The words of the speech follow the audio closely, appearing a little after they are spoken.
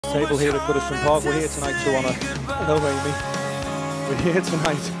table here at Goodison Park. We're here tonight to honour. Hello, Amy. We're here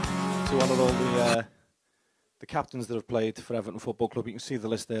tonight to honour all the captains that have played for Everton Football Club. You can see the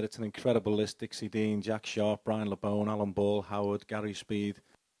list there. It's an incredible list. Dixie Dean, Jack Sharp, Brian LeBone, Alan Ball, Howard, Gary Speed,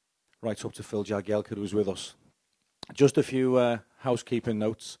 right up to Phil Jagielka, who was with us. Just a few housekeeping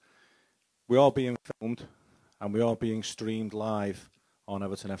notes. We are being filmed and we are being streamed live on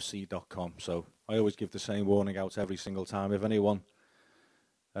evertonfc.com. So I always give the same warning out every single time. If anyone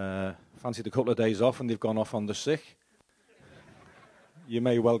fancied a couple of days off and they've gone off on the sick, you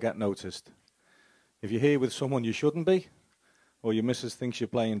may well get noticed. If you're here with someone you shouldn't be, or your missus thinks you're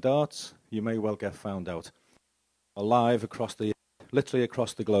playing darts, you may well get found out. Live across literally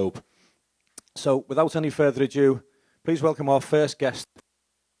across the globe. So without any further ado, please welcome our first guest,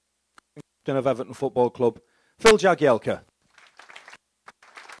 captain of Everton Football Club, Phil Jagielka.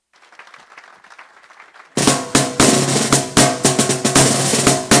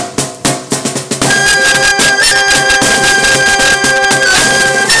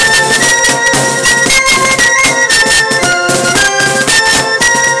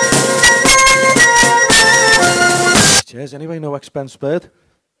 Cheers anyway, no expense spared.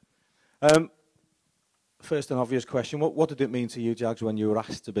 First, an obvious question. What did it mean to you, Jags, when you were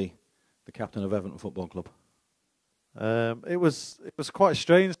asked to be the captain of Everton Football Club? It was quite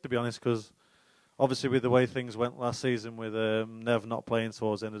strange, to be honest, because obviously with the way things went last season, with Nev not playing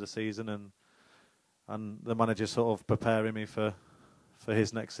towards the end of the season, and the manager sort of preparing me for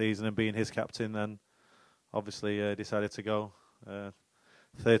his next season and being his captain, then obviously decided to go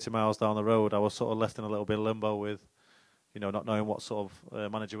 30 miles down the road. I was sort of left in a little bit of limbo with, not knowing what sort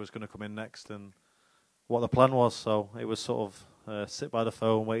of manager was going to come in next and what the plan was. So it was sort of sit by the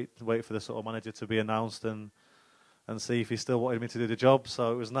phone, wait for the sort of manager to be announced and see if he still wanted me to do the job.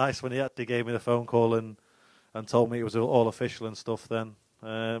 So it was nice when he actually gave me the phone call and told me it was all official and stuff then.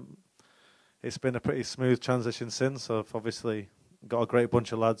 It's been a pretty smooth transition since. I've obviously got a great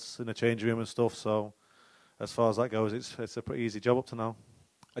bunch of lads in the changing room and stuff. So as far as that goes, it's a pretty easy job up to now.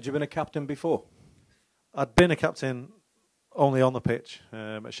 Had you been a captain before? I'd been a captain only on the pitch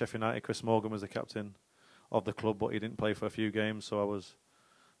at Sheffield United. Chris Morgan was the captain of the club, but he didn't play for a few games, so I was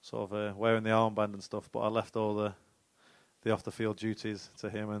sort of wearing the armband and stuff. But I left all the off the field duties to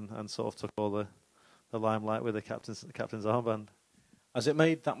him and sort of took all the limelight with the captain's armband. Has it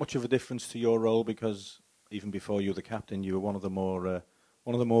made that much of a difference to your role? Because even before you were the captain, you were one of the more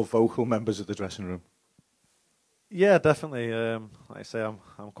vocal members of the dressing room. Yeah, definitely. Like I say,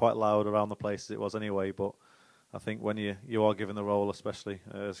 I'm quite loud around the place as it was anyway. But I think when you are given the role, especially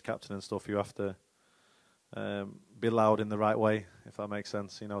as captain and stuff, you have to be loud in the right way, if that makes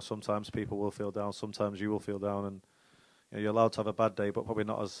sense. Sometimes people will feel down, sometimes you will feel down, and you're allowed to have a bad day, but probably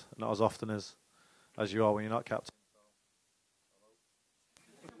not as often as you are when you're not captain.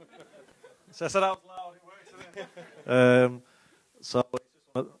 So I said out loud, it works. So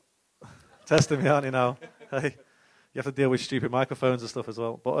testing me, aren't you now? Hey, you have to deal with stupid microphones and stuff as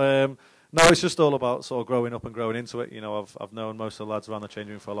well. But no, it's just all about sort of growing up and growing into it. I've known most of the lads around the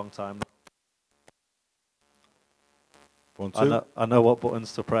changing room for a long time. I know what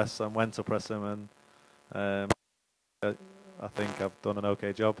buttons to press and when to press them, and I think I've done an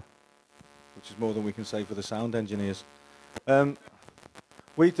okay job. Which is more than we can say for the sound engineers. Every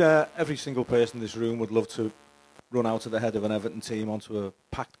single person in this room would love to run out to the head of an Everton team onto a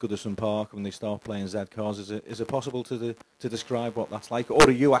packed Goodison Park when they start playing Z cars. Is it possible to describe what that's like, or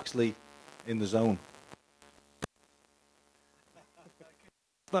are you actually in the zone?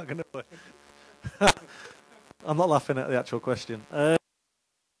 It's not going to work. I'm not laughing at the actual question.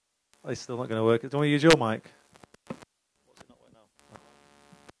 It's still not going to work. Do you want to use your mic? What's it not working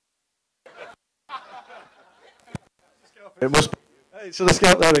now? It must be. Hey, so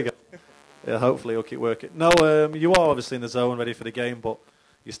there we go. Yeah, hopefully it'll keep working. No, you are obviously in the zone, ready for the game, but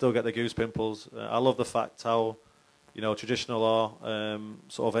you still get the goose pimples. I love the fact how, traditional our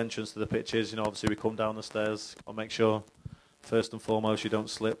sort of entrance to the pitch is. Obviously we come down the stairs. I'll make sure, first and foremost, you don't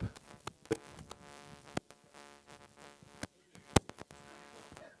slip.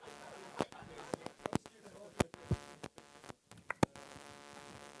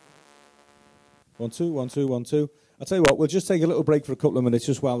 One, two, one, two, one, two. I'll tell you what, we'll just take a little break for a couple of minutes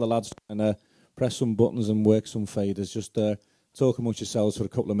just while the lads and press some buttons and work some faders. Just talk amongst yourselves for a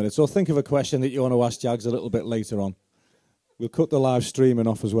couple of minutes. Or think of a question that you want to ask Jags a little bit later on. We'll cut the live streaming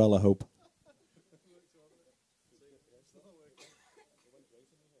off as well, I hope.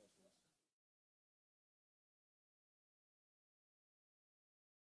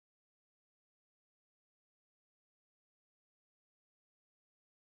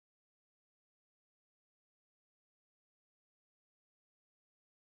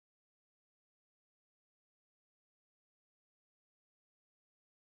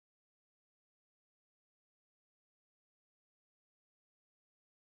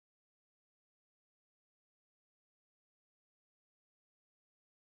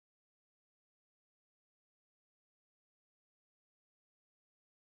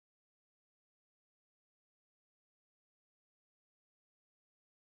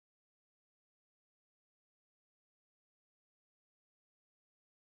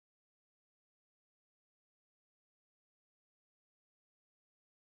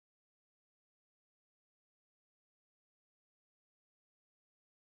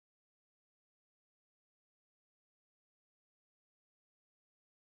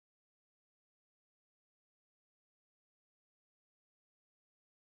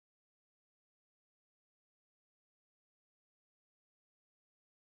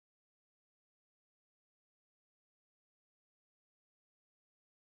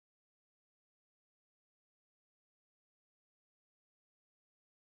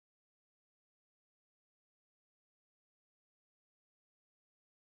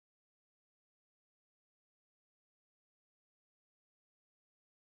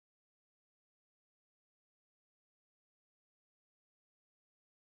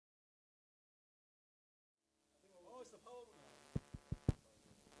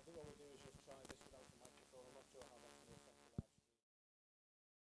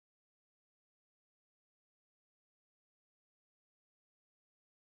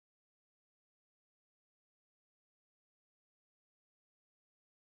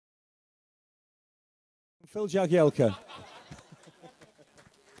 Phil Jagielka.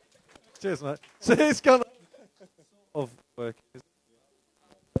 Cheers, mate. So it's kind of work. Well,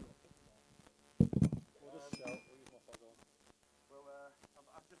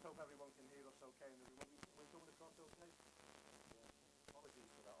 I just hope everyone can hear us okay. And we're coming across okay.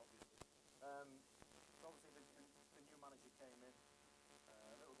 Apologies for that, obviously. So obviously the new manager came in.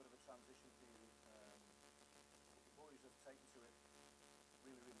 A little bit of a transition period. The boys have taken to it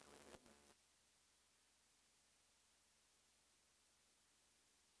really, really quickly, haven't they?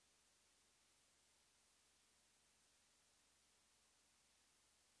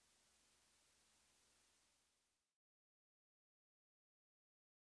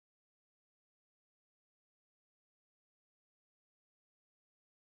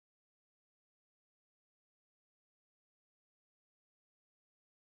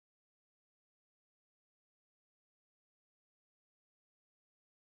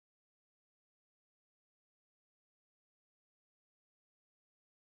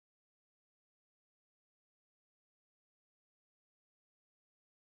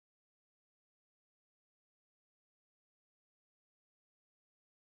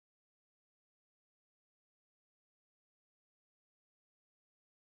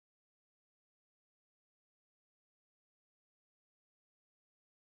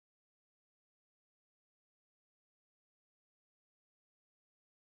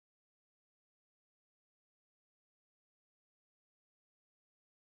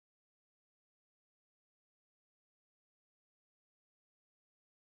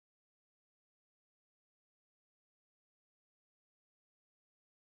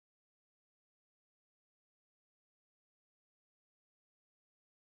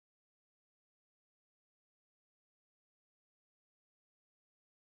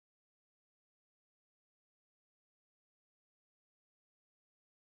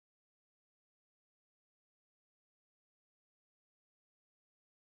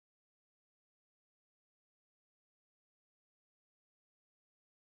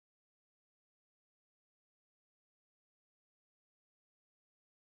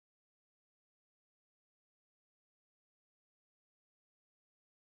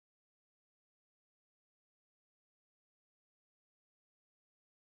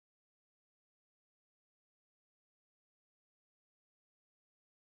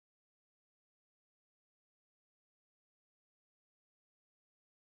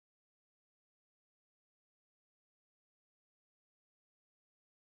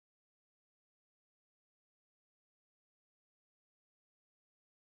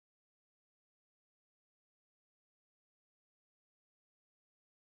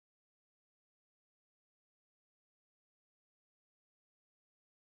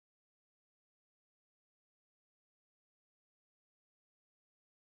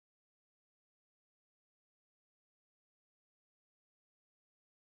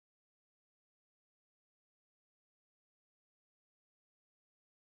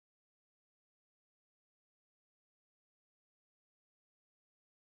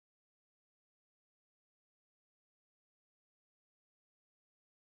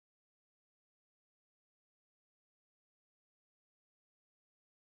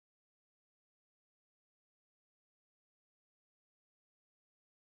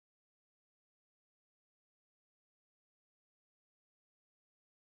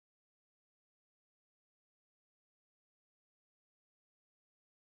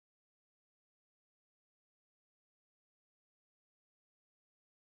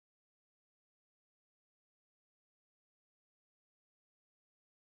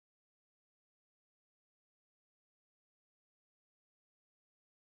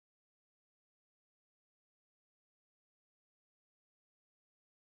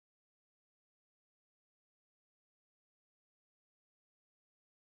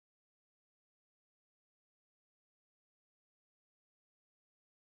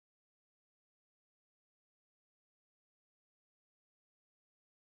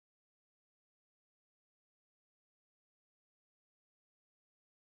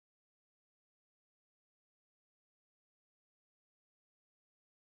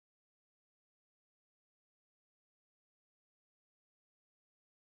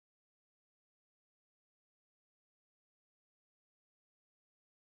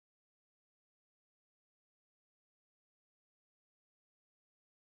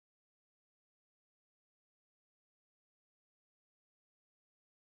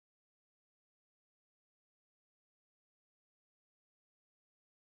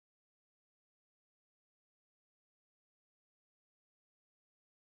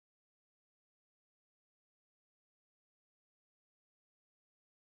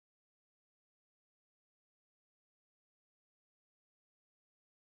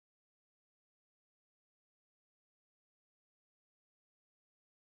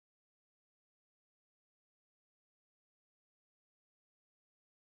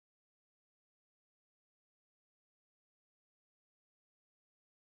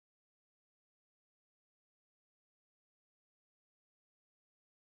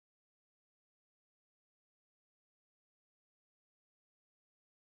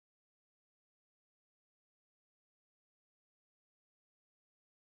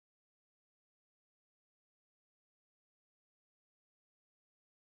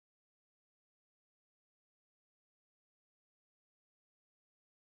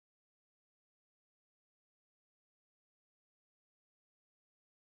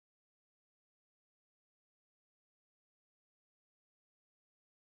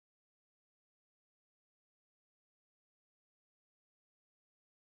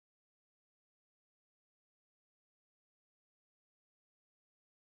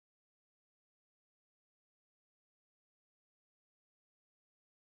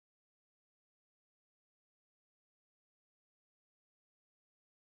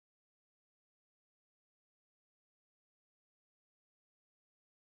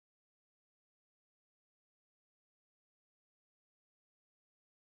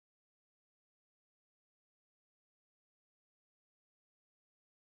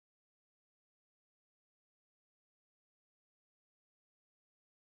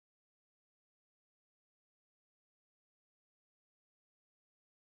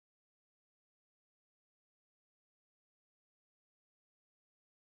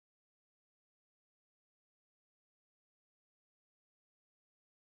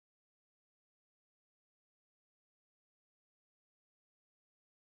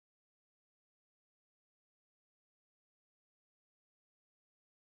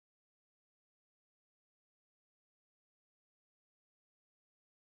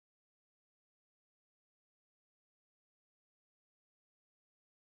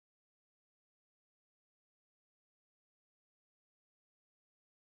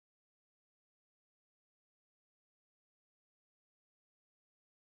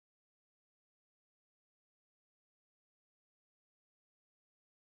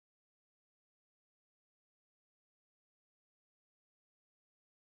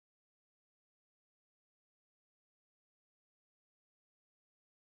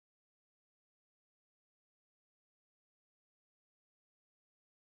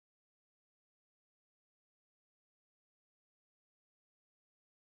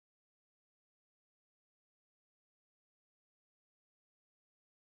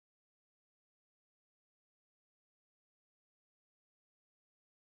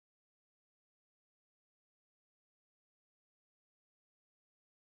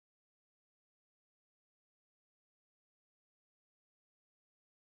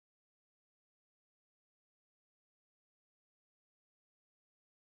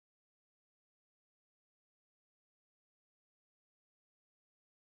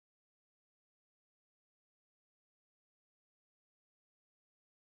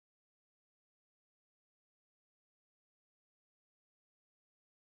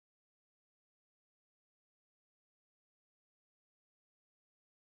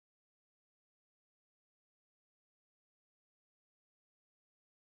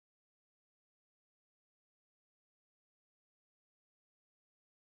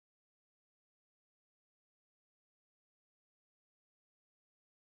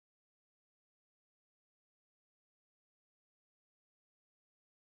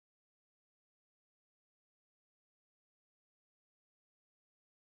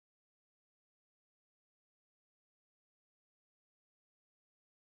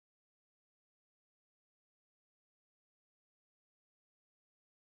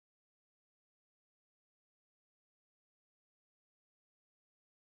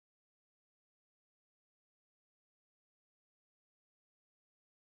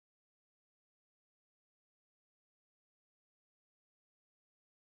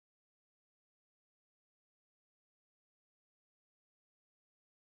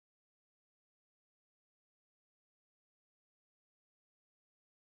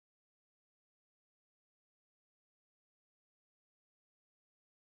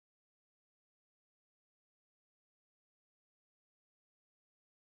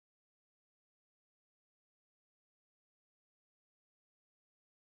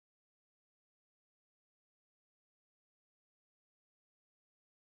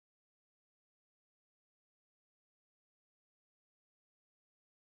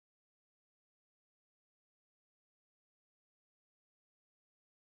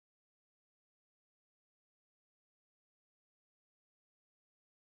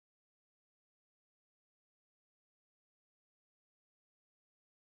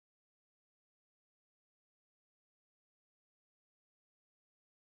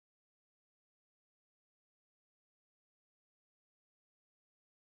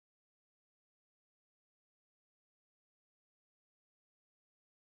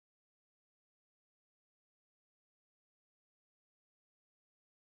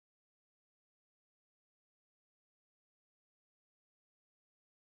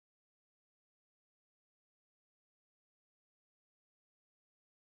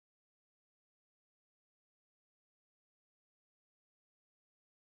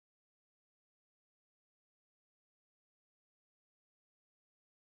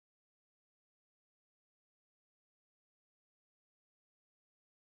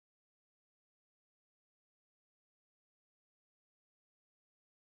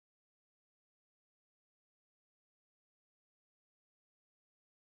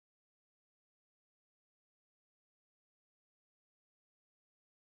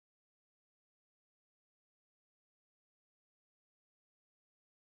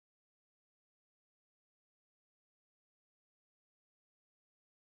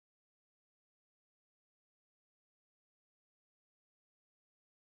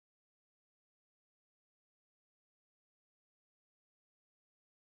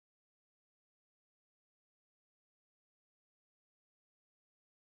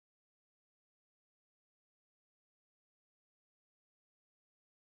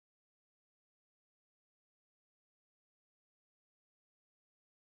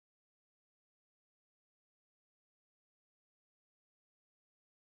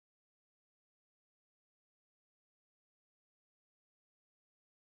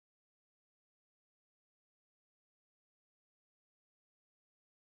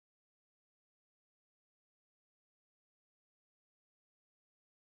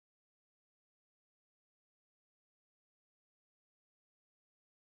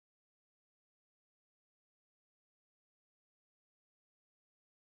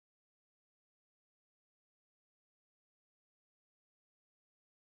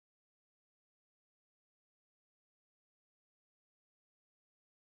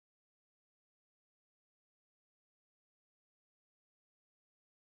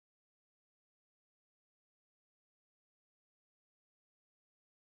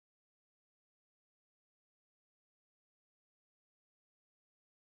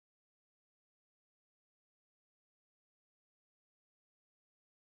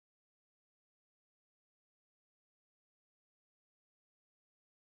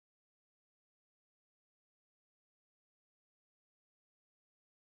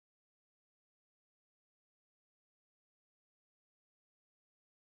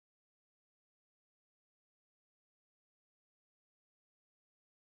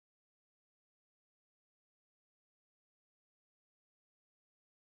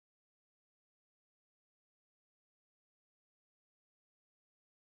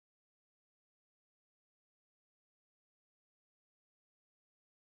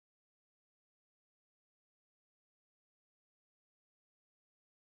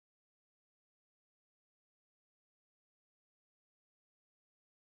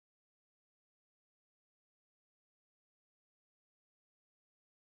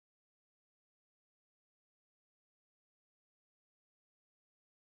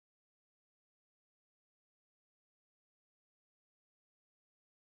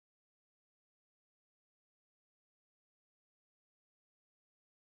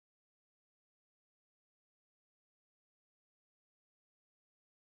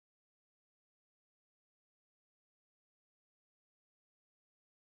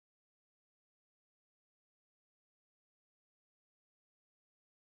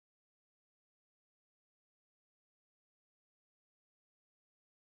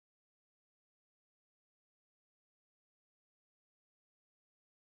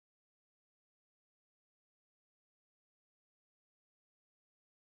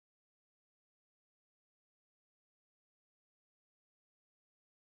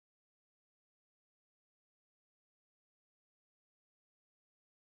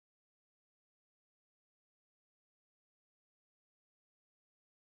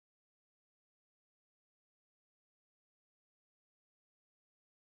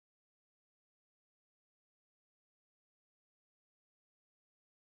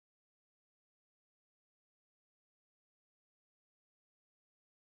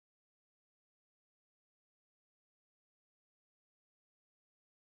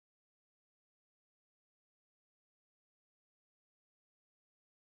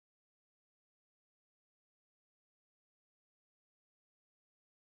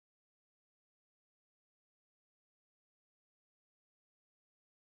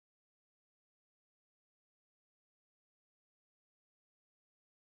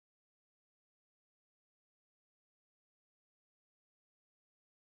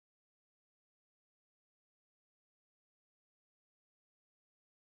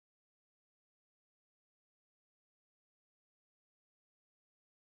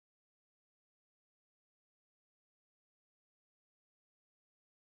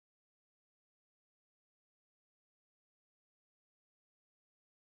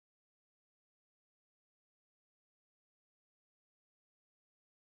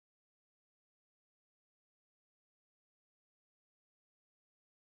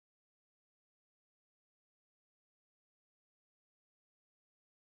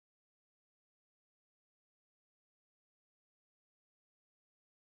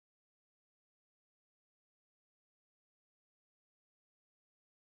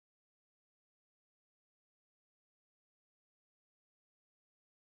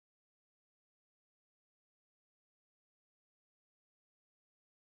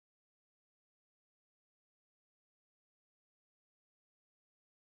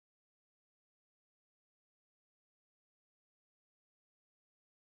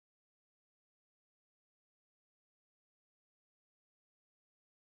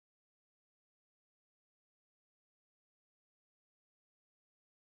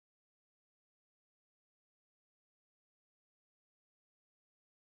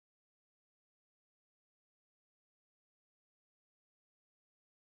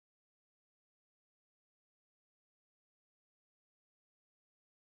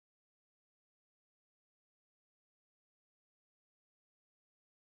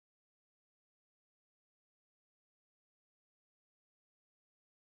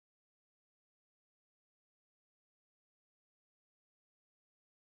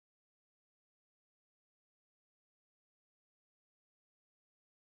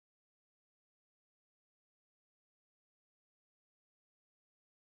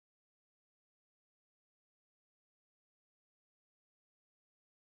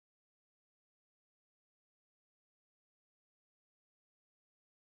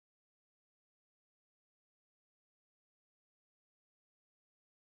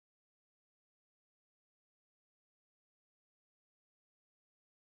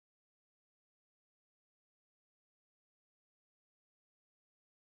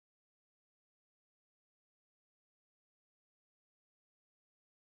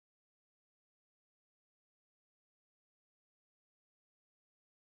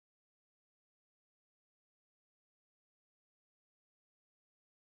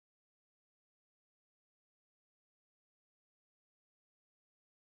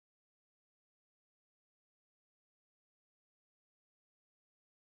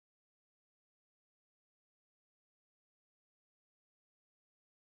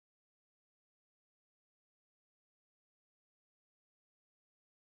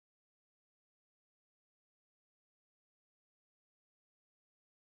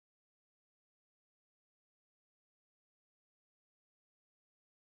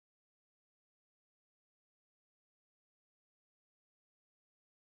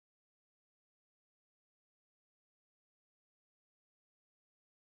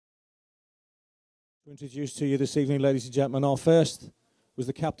 To introduce to you this evening, ladies and gentlemen, our first was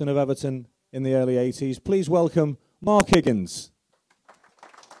the captain of Everton in the early 80s. Please welcome Mark Higgins.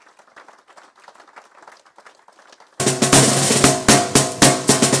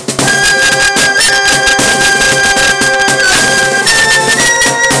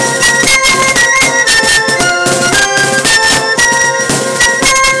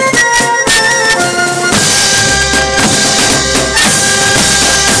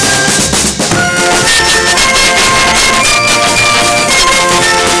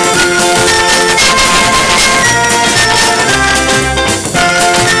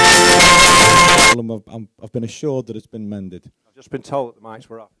 I've been assured that it's been mended. I've just been told that the mics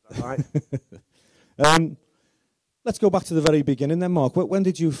were off. Is that right? Let's go back to the very beginning then, Mark. When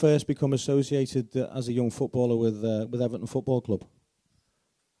did you first become associated as a young footballer with Everton Football Club?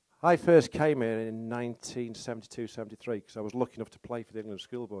 I first came here in 1972-73 because I was lucky enough to play for the England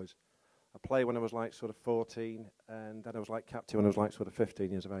schoolboys. I played when I was like sort of 14, and then I was like captain when I was like sort of 15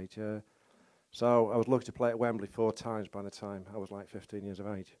 years of age. So I was lucky to play at Wembley 4 times by the time I was like 15 years of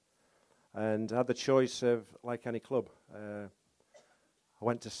age. And I had the choice of, like any club. I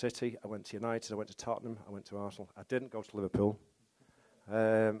went to City, I went to United, I went to Tottenham, I went to Arsenal. I didn't go to Liverpool.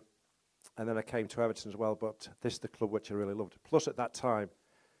 And then I came to Everton as well, but this is the club which I really loved. Plus at that time,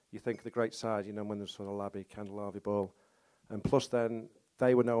 you think of the great side, you know, when there's sort of Labby, Kendall, Harvey Ball. And plus then,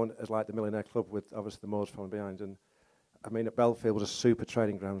 they were known as like the millionaire club with obviously the Moors following behind. And I mean, at Belfield was a super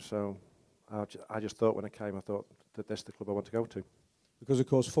training ground, so I just thought when I came, I thought that this is the club I want to go to. Because, of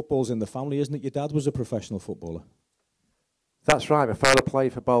course, football's in the family, isn't it? Your dad was a professional footballer. That's right. My father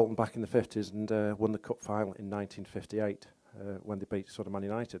played for Bolton back in the 50s and won the cup final in 1958 when they beat sort of Man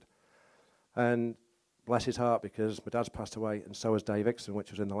United. And bless his heart, because my dad's passed away, and so has Dave Hickson, which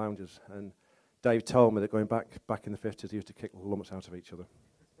was in the lounges. And Dave told me that going back in the 50s, they used to kick lumps out of each other.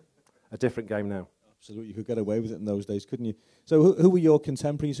 A different game now. Absolutely. You could get away with it in those days, couldn't you? So who were your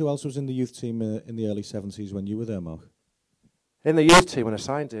contemporaries? Who else was in the youth team in the early 70s when you were there, Mark? In the youth team, when I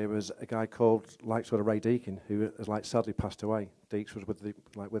signed here, was a guy called sort of Ray Deakin, who has sadly passed away. Deeks was with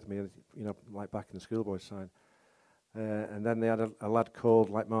me, you know, back in the schoolboys side. And then they had a lad called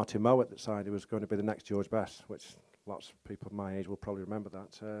Martin Moe at that side, who was going to be the next George Best, which lots of people my age will probably remember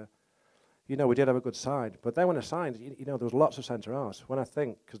that. You know, we did have a good side. But then when I signed, you know, there was lots of centre-halves. When I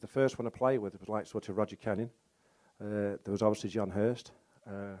think, because the first one I played with was sort of Roger Kenyon. There was obviously John Hurst.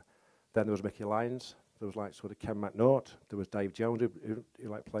 Then there was Mickey Lyons. There was sort of Ken McNaught, there was Dave Jones who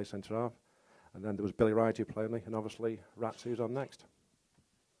played centre-half, and then there was Billy Wright who played me, and obviously Rats who's on next.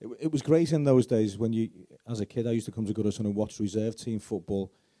 It was great in those days when you, as a kid, I used to come to Goodison and watch reserve team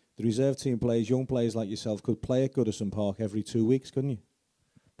football. The reserve team players, young players like yourself, could play at Goodison Park every 2 weeks, couldn't you?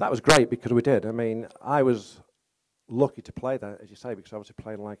 That was great because we did. I mean, I was lucky to play there, as you say, because I was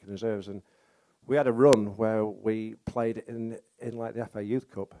playing in reserves, and we had a run where we played in the FA Youth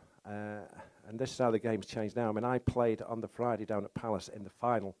Cup. And this is how the game's changed now. I mean, I played on the Friday down at Palace in the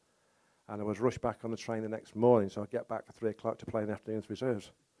final, and I was rushed back on the train the next morning, so I'd get back for 3 o'clock to play in the afternoon's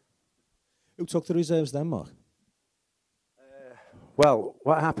reserves. Who took the reserves then, Mark? Well,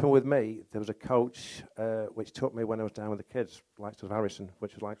 what happened with me, there was a coach which took me when I was down with the kids, sort of Harrison,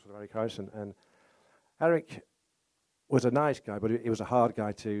 which was sort of Eric Harrison. And Eric was a nice guy, but he was a hard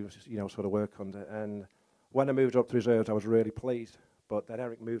guy to, you know, sort of work under. And when I moved up to reserves, I was really pleased. But then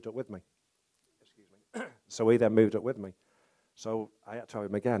Eric moved up with me. So he then moved up with me. So I had to have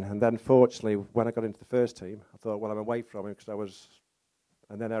him again. And then fortunately, when I got into the first team, I thought, well, I'm away from him because I was...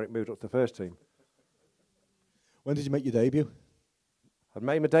 And then Eric moved up to the first team. When did you make your debut? I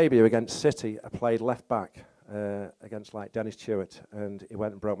made my debut against City. I played left back against Dennis Chewett, and he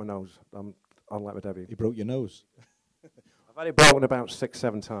went and broke my nose on my debut. He broke your nose? I've had it broken about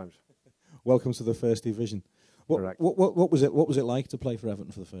 6-7 times. Welcome to the First Division. Correct. What was it like to play for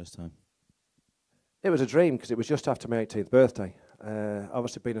Everton for the first time? It was a dream because it was just after my 18th birthday.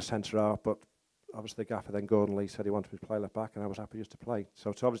 Obviously being a centre-half, but obviously the gaffer then Gordon Lee said he wanted me to play left back, and I was happy just to play.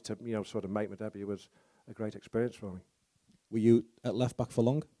 So to sort of make my debut was a great experience for me. Were you at left back for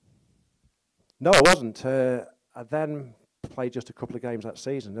long? No, I wasn't. I then played just a couple of games that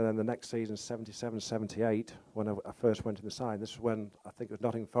season, and then the next season, 77-78, when I first went in the side. This was when I think it was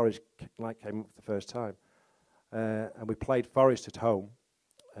Nottingham Forest came up for the first time, and we played Forest at home.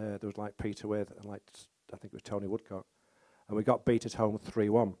 There was Peter With and I think it was Tony Woodcock, and we got beat at home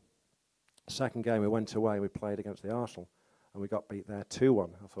 3-1. Second game we went away and we played against the Arsenal, and we got beat there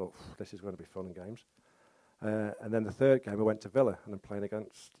 2-1. I thought, this is going to be fun and games. And then the third game we went to Villa and I'm playing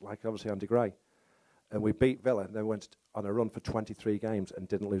against obviously Andy Gray, and we beat Villa and then went on a run for 23 games and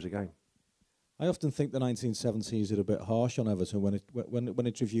didn't lose a game. I often think the 1970s are a bit harsh on Everton when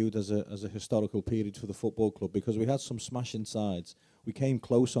it's reviewed as a historical period for the football club, because we had some smashing sides. We came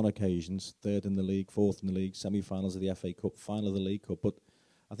close on occasions, third in the league, fourth in the league, semi-finals of the FA Cup, final of the League Cup. But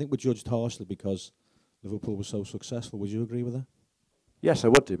I think we're judged harshly because Liverpool was so successful. Would you agree with that? Yes, I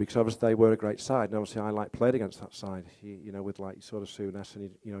would do, because obviously they were a great side, and obviously I played against that side. You know, with like sort of Souness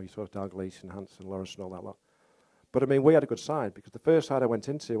and you sort of Dalglish and Hansen, Lawrence and all that lot. But I mean, we had a good side, because the first side I went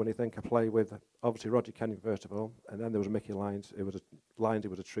into, when you think I played with obviously Roger Kenyon first of all, and then there was Mickey Lyons. It was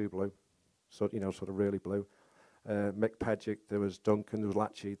a true blue, so sort of really blue. Mick Pedgick, there was Duncan, there was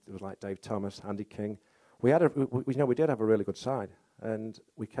Latchy, there was like Dave Thomas, Andy King. We did have a really good side, and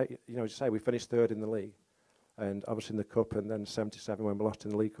we as you say, we finished third in the league, and obviously in the cup, and then 77 when we lost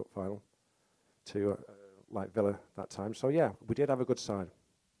in the League Cup final to like Villa that time. So yeah, we did have a good side.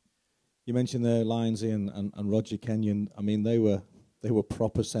 You mentioned there Lyonsy and Roger Kenyon. I mean, they were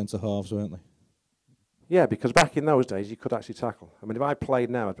proper centre halves, weren't they? Yeah, because back in those days you could actually tackle. I mean, if I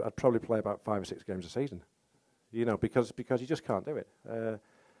played now, I'd probably play about 5 or 6 games a season. Because you just can't do it.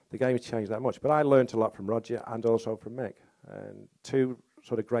 The game's changed that much. But I learned a lot from Roger and also from Mick, and two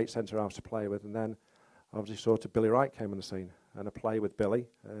sort of great centre halves to play with. And then obviously sort of Billy Wright came on the scene, and I played with Billy,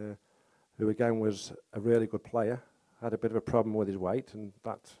 who again was a really good player. Had a bit of a problem with his weight, and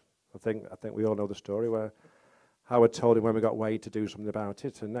that. I think we all know the story where Howard told him when we got Wade to do something about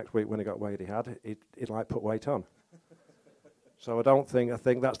it, and next week when he got Wade, he'd like put weight on. So I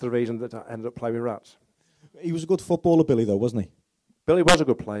think that's the reason that I ended up playing with Rats. He was a good footballer, Billy, though, wasn't he? Billy was a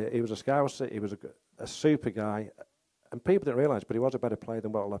good player. He was a scouser. He was a super guy, and people didn't realise, but he was a better player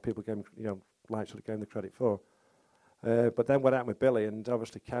than what a lot of people gave him, gave him the credit for. But then what happened with Billy, and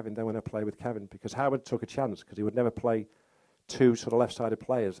obviously Kevin, then when I played with Kevin, because Howard took a chance, because he would never play two sort of left-sided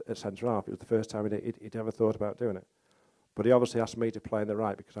players at centre-half. It was the first time he'd ever thought about doing it. But he obviously asked me to play in the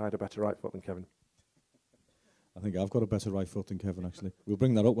right, because I had a better right foot than Kevin. I think I've got a better right foot than Kevin, actually. We'll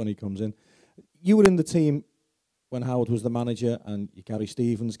bring that up when he comes in. You were in the team when Howard was the manager, and Gary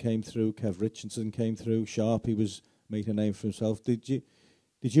Stevens came through, Kev Richardson came through, Sharpie was making a name for himself. Did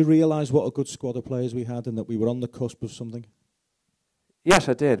you realise what a good squad of players we had and that we were on the cusp of something? Yes,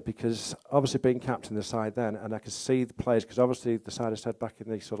 I did, because obviously being captain of the side then, and I could see the players, because obviously the side I said back in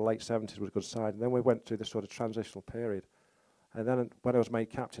the sort of late 70s was a good side, and then we went through this sort of transitional period. And then when I was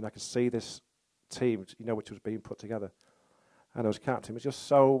made captain, I could see this team, which was being put together. And I was captain. It was just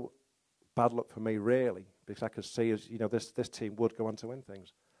so bad luck for me, really, because I could see, this team would go on to win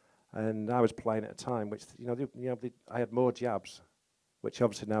things. And I was playing at a time which, I had more jabs, which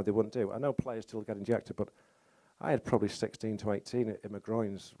obviously now they wouldn't do. I know players still get injected, but I had probably 16 to 18 in my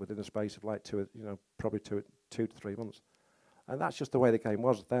groins within the space of like probably two to 3 months. And that's just the way the game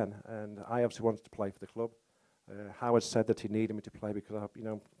was then. And I obviously wanted to play for the club. Howard said that he needed me to play because I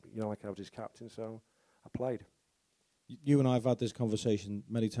was his captain, so I played. You and I have had this conversation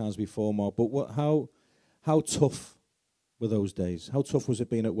many times before, Mark, but how tough were those days? How tough was it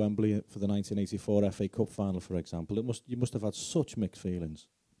being at Wembley for the 1984 FA Cup final, for example? You must have had such mixed feelings.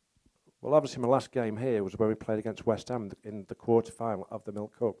 Well, obviously my last game here was when we played against West Ham in the quarter-final of the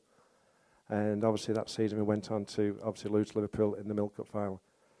Milk Cup. And obviously that season we went on to obviously lose to Liverpool in the Milk Cup final.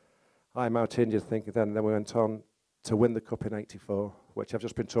 I'm out injured thinking then, and then we went on to win the Cup in '84, which I've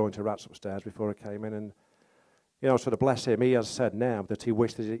just been talking to Rats upstairs before I came in. And, sort of bless him, he has said now that he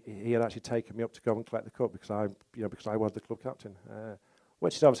wished that he had actually taken me up to go and collect the Cup because I was the club captain.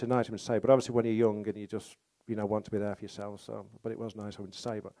 Which is obviously nice of him to say, but obviously when you're young and you just, want to be there for yourself, so, but it was nice of him to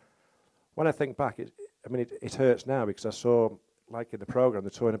say. But when I think back, it hurts now because I saw, like in the programme, they're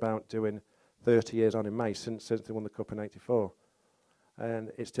talking about doing 30 years on in May since they won the Cup in '84. And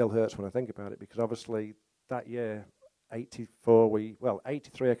it still hurts when I think about it because obviously that year, 83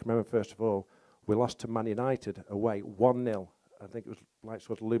 I can remember first of all, we lost to Man United away 1-0. I think it was like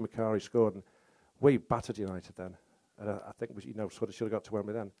sort of Lou Macari scored and we battered United then. And I think we sort of should have got to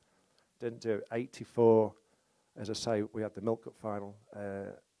Wembley then. Didn't do it. 84, as I say, we had the Milk Cup final.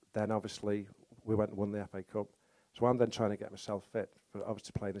 Then obviously we went and won the FA Cup. So I'm then trying to get myself fit for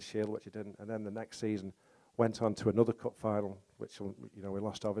obviously playing the Shield, which I didn't. And then the next season went on to another cup final, which we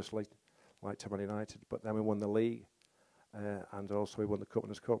lost obviously, like to Man United. But then we won the league, and also we won the Cup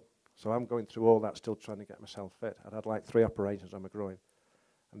Winners' Cup. So I'm going through all that, still trying to get myself fit. I'd had like 3 operations on my groin,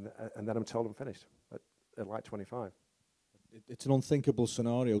 and then I'm told I'm finished at like 25. It's an unthinkable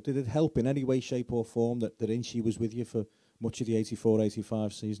scenario. Did it help in any way, shape or form that Inchy was with you for much of the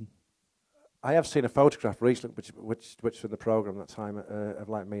 84-85 season? I have seen a photograph recently, which was in the programme that time,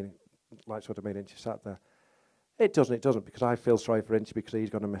 of me and Inchy sat there. It doesn't, because I feel sorry for Inchy because he's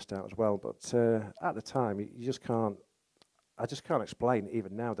going to miss out as well. But at the time, you just can't. I just can't explain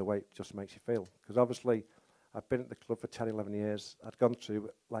even now the way it just makes you feel. Because obviously, I've been at the club for 10, 11 years. I'd gone through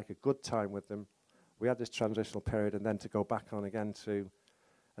like a good time with them. We had this transitional period, and then to go back on again to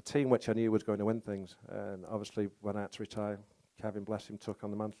a team which I knew was going to win things. And obviously, when I had to retire, Kevin, bless him, took on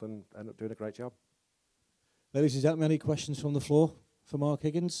the mantle and ended up doing a great job. Ladies and gentlemen, any questions from the floor for Mark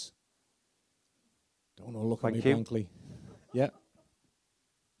Higgins? Don't know, look at me blankly. Yeah.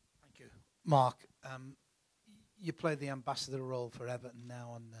 Thank you. Mark, you play the ambassador role for Everton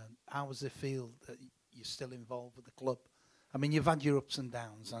now, and how does it feel that you're still involved with the club? I mean, you've had your ups and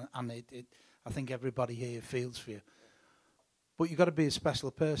downs, and I think everybody here feels for you. But you've got to be a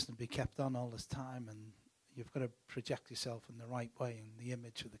special person to be kept on all this time, and you've got to project yourself in the right way in the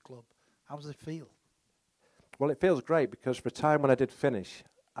image of the club. How does it feel? Well, it feels great because for a time when I did finish,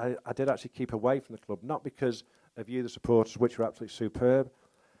 I did actually keep away from the club, not because of you, the supporters, which were absolutely superb,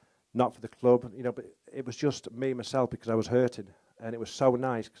 not for the club, you know, but it was just me, myself, because I was hurting. And it was so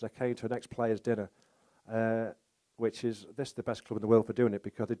nice because I came to an ex-players dinner, which is, this is the best club in the world for doing it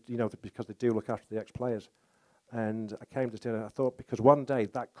because they, you know, because they do look after the ex-players. And I came to dinner, I thought, because one day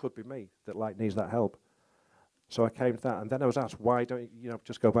that could be me that like needs that help. So I came to that, and then I was asked, why don't you know,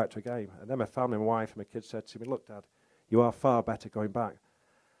 just go back to a game? And then my family, my wife and my kids said to me, look, Dad, you are far better going back.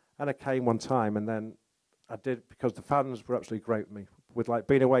 And I came one time, and then I did, because the fans were absolutely great with me, with like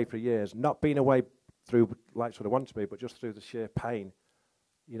being away for years, not being away through like sort of wanted to be, but just through the sheer pain,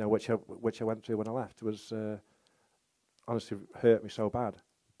 you know, which I went through when I left, was honestly hurt me so bad.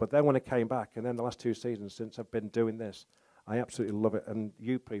 But then when I came back, and then the last 2 seasons since I've been doing this, I absolutely love it, and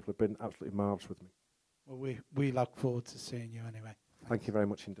you people have been absolutely marvellous with me. Well, we look forward to seeing you anyway. Thank you very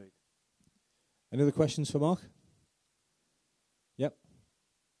much indeed. Any other questions for Mark? Yep.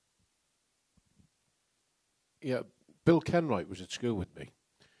 Yeah, Bill Kenwright was at school with me.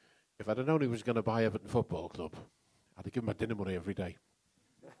 If I'd have known he was going to buy Everton Football Club, I'd have given my dinner money every day.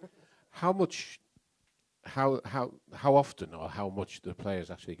 How often or how much do the players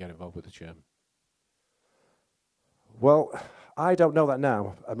actually get involved with the chairman? Well, I don't know that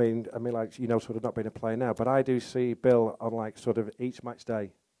now. I mean, like, you know, sort of not being a player now, but I do see Bill on like sort of each match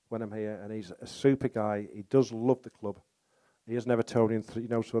day when I'm here, and he's a super guy. He does love the club. He is an Evertonian, you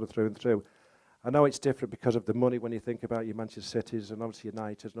know, sort of through and through. I know it's different because of the money when you think about your Manchester Cities and obviously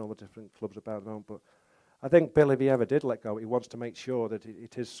United and all the different clubs about at the moment, but I think Bill, if he ever did let go, he wants to make sure that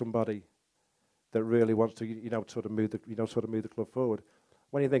it is somebody that really wants to, you know, sort of move the club forward.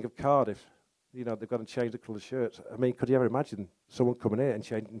 When you think of Cardiff, you know, they've got to change the colour of shirts. I mean, could you ever imagine someone coming here and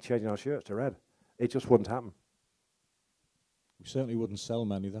changing our shirts to red? It just wouldn't happen. We certainly wouldn't sell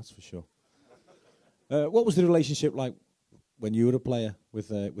many, that's for sure. What was the relationship like when you were a player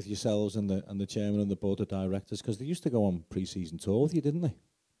with yourselves and the chairman and the board of directors? Because they used to go on pre-season tour with you, didn't they?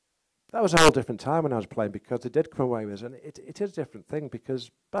 That was a whole different time when I was playing because they did come away with us, and it is a different thing because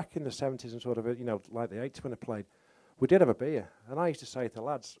back in the 70s and sort of, you know, like the 80s when I played, we did have a beer, and I used to say to the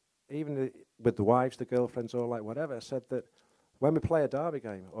lads, even with the wives, the girlfriends, or like whatever, I said that when we play a derby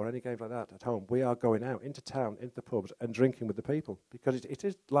game or any games like that at home, we are going out into town, into the pubs, and drinking with the people because it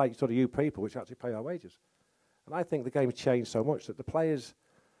is like sort of you people which actually pay our wages. And I think the game's changed so much that the players,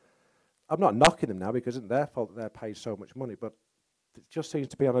 I'm not knocking them now because it's their fault that they're paid so much money, but it just seems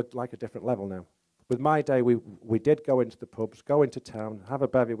to be on a different level now. With my day, we did go into the pubs, go into town, have a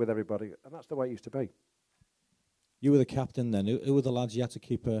bevy with everybody, and that's the way it used to be. You were the captain then. Who were the lads you had to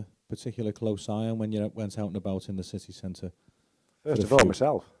keep a particular close eye on when you went out and about in the city centre? First of all,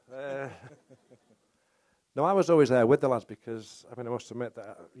 myself. No, I was always there with the lads because, I mean, I must admit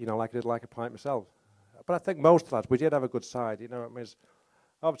that, you know, like I did like a pint myself. But I think most lads, we did have a good side. You know, it was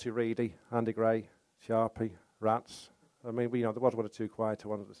obviously Reedy, Andy Gray, Sharpie, Rats. I mean, you know, there was one or two quieter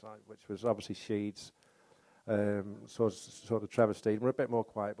ones at the side, which was obviously Sheeds, sort of Trevor Steed. We're a bit more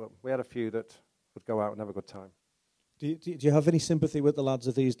quiet, but we had a few that would go out and have a good time. Do you have any sympathy with the lads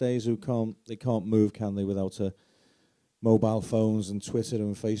of these days who can't move, can they, without mobile phones and Twitter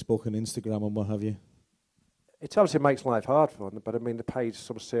and Facebook and Instagram and what have you? It obviously makes life hard for them, but I mean, they paid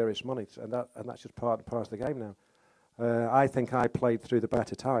some serious money, and that's just part and parcel of the game now. I think I played through the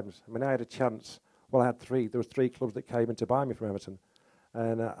better times. I mean, I had a chance. Well, I had three. There was 3 clubs that came in to buy me from Everton,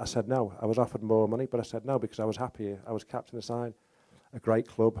 and I said no. I was offered more money, but I said no because I was happy here. I was captain of the side, a great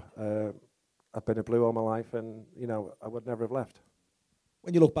club. I've been a Blue all my life, and you know, I would never have left.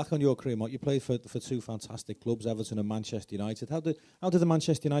 When you look back on your career, Mark, you played for 2 fantastic clubs, Everton and Manchester United. How did the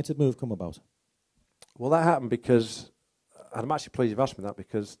Manchester United move come about? Well, that happened because, and I'm actually pleased you've asked me that,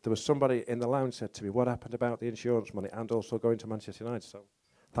 because there was somebody in the lounge said to me, what happened about the insurance money and also going to Manchester United? So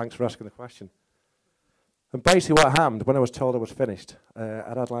thanks for asking the question. And basically what happened, when I was told I was finished,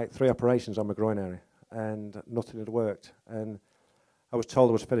 I'd had like 3 operations on my groin area. and nothing had worked. And I was told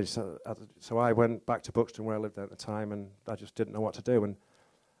I was finished, so I went back to Buxton where I lived at the time, and I just didn't know what to do. And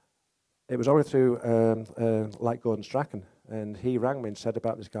it was only through like Gordon Strachan, and he rang me and said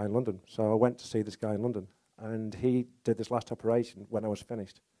about this guy in London. So I went to see this guy in London, and he did this last operation when I was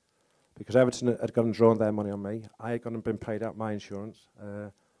finished. Because Everton had gone and drawn their money on me. I had gone and been paid out my insurance.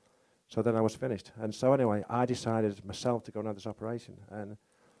 So then I was finished. And so anyway, I decided myself to go and have this operation. And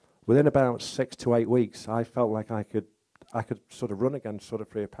within about 6 to 8 weeks, I felt like I could sort of run again, sort of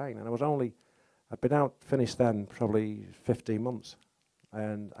free of pain. And I'd been out finished then probably 15 months.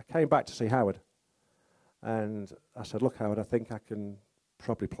 And I came back to see Howard. And I said, look, Howard, I think I can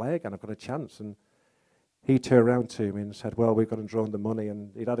probably play again. I've got a chance. And he turned around to me and said, well, we've got and drawn the money,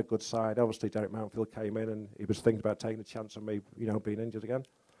 and he'd had a good side. Obviously, Derek Mountfield came in, and he was thinking about taking a chance on me, being injured again.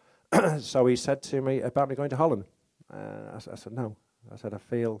 So he said to me about me going to Holland. I said, no. I said, I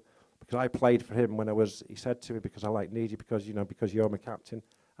feel, because I played for him he said to me, because I need you, because you're my captain.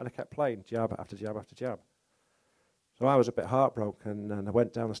 And I kept playing, jab after jab after jab. So I was a bit heartbroken, and I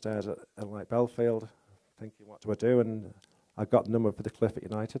went down the stairs at Belfield, thinking, what do I do? And I got the number for the Cliff at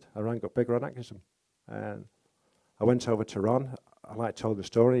United. I rang up Big Ron Atkinson. And I went over to Ron. I told the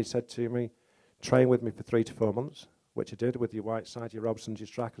story. He said to me, train with me for 3 to 4 months, which I did with your Whiteside, your Robsons, your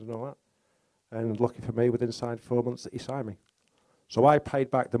Strackers and all that. And lucky for me, within 4 months, he signed me. So I paid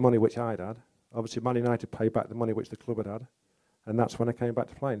back the money which I'd had. Obviously, Man United paid back the money which the club had had. And that's when I came back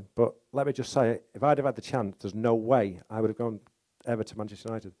to playing. But let me just say, if I'd have had the chance, there's no way I would have gone ever to Manchester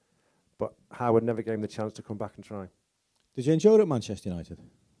United. But Howard never gave me the chance to come back and try. Did you enjoy it at Manchester United?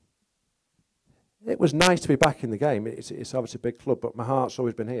 It was nice to be back in the game. It's obviously a big club, but my heart's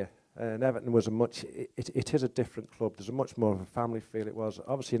always been here. And Everton was it is a different club. There's a much more of a family feel it was.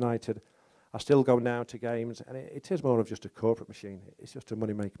 Obviously United, I still go now to games, and it is more of just a corporate machine. It's just a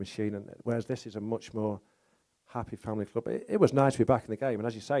money-making machine, and whereas this is a much more happy family club. It was nice to be back in the game, and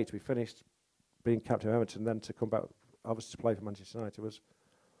as you say, to be finished being captain of Everton, then to come back, obviously to play for Manchester United was,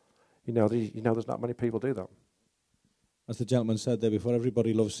 there's not many people do that. As the gentleman said there before,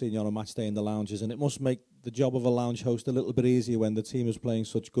 everybody loves seeing you on a match day in the lounges, and it must make the job of a lounge host a little bit easier when the team is playing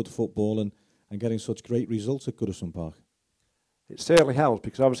such good football and getting such great results at Goodison Park. It certainly helps,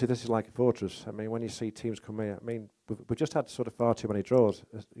 because obviously this is like a fortress. I mean, when you see teams come here, I mean, we've just had sort of far too many draws.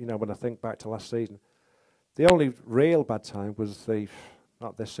 When I think back to last season, the only real bad time was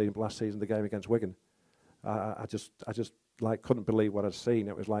not this season, but last season, the game against Wigan. I just couldn't believe what I'd seen.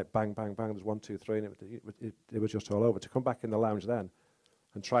 It was like bang, bang, bang. There's 1, 2, 3, and it was just all over. To come back in the lounge then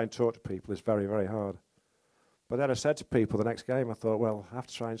and try and talk to people is very, very hard. But then I said to people the next game, I thought, well, I have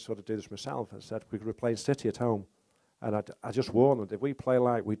to try and sort of do this myself. I said we were playing City at home, and I just warned them, if we play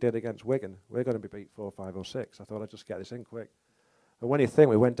like we did against Wigan, we're going to be beat 4, 5, or 6. I thought I'd just get this in quick. And when you think,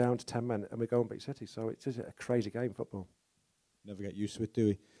 we went down to 10 men and we go and beat City, so it is a crazy game, football. Never get used to it, do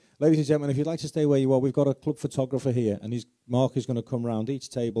we? Ladies and gentlemen, if you'd like to stay where you are, we've got a club photographer here, and Mark is going to come round each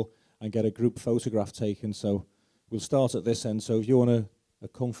table and get a group photograph taken. So we'll start at this end. So if you want a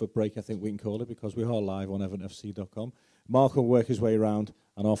comfort break, I think we can call it, because we are live on evertonfc.com. Mark will work his way around,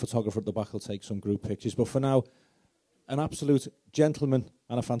 and our photographer at the back will take some group pictures. But for now, an absolute gentleman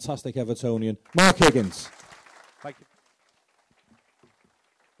and a fantastic Evertonian, Mark Higgins. Thank you.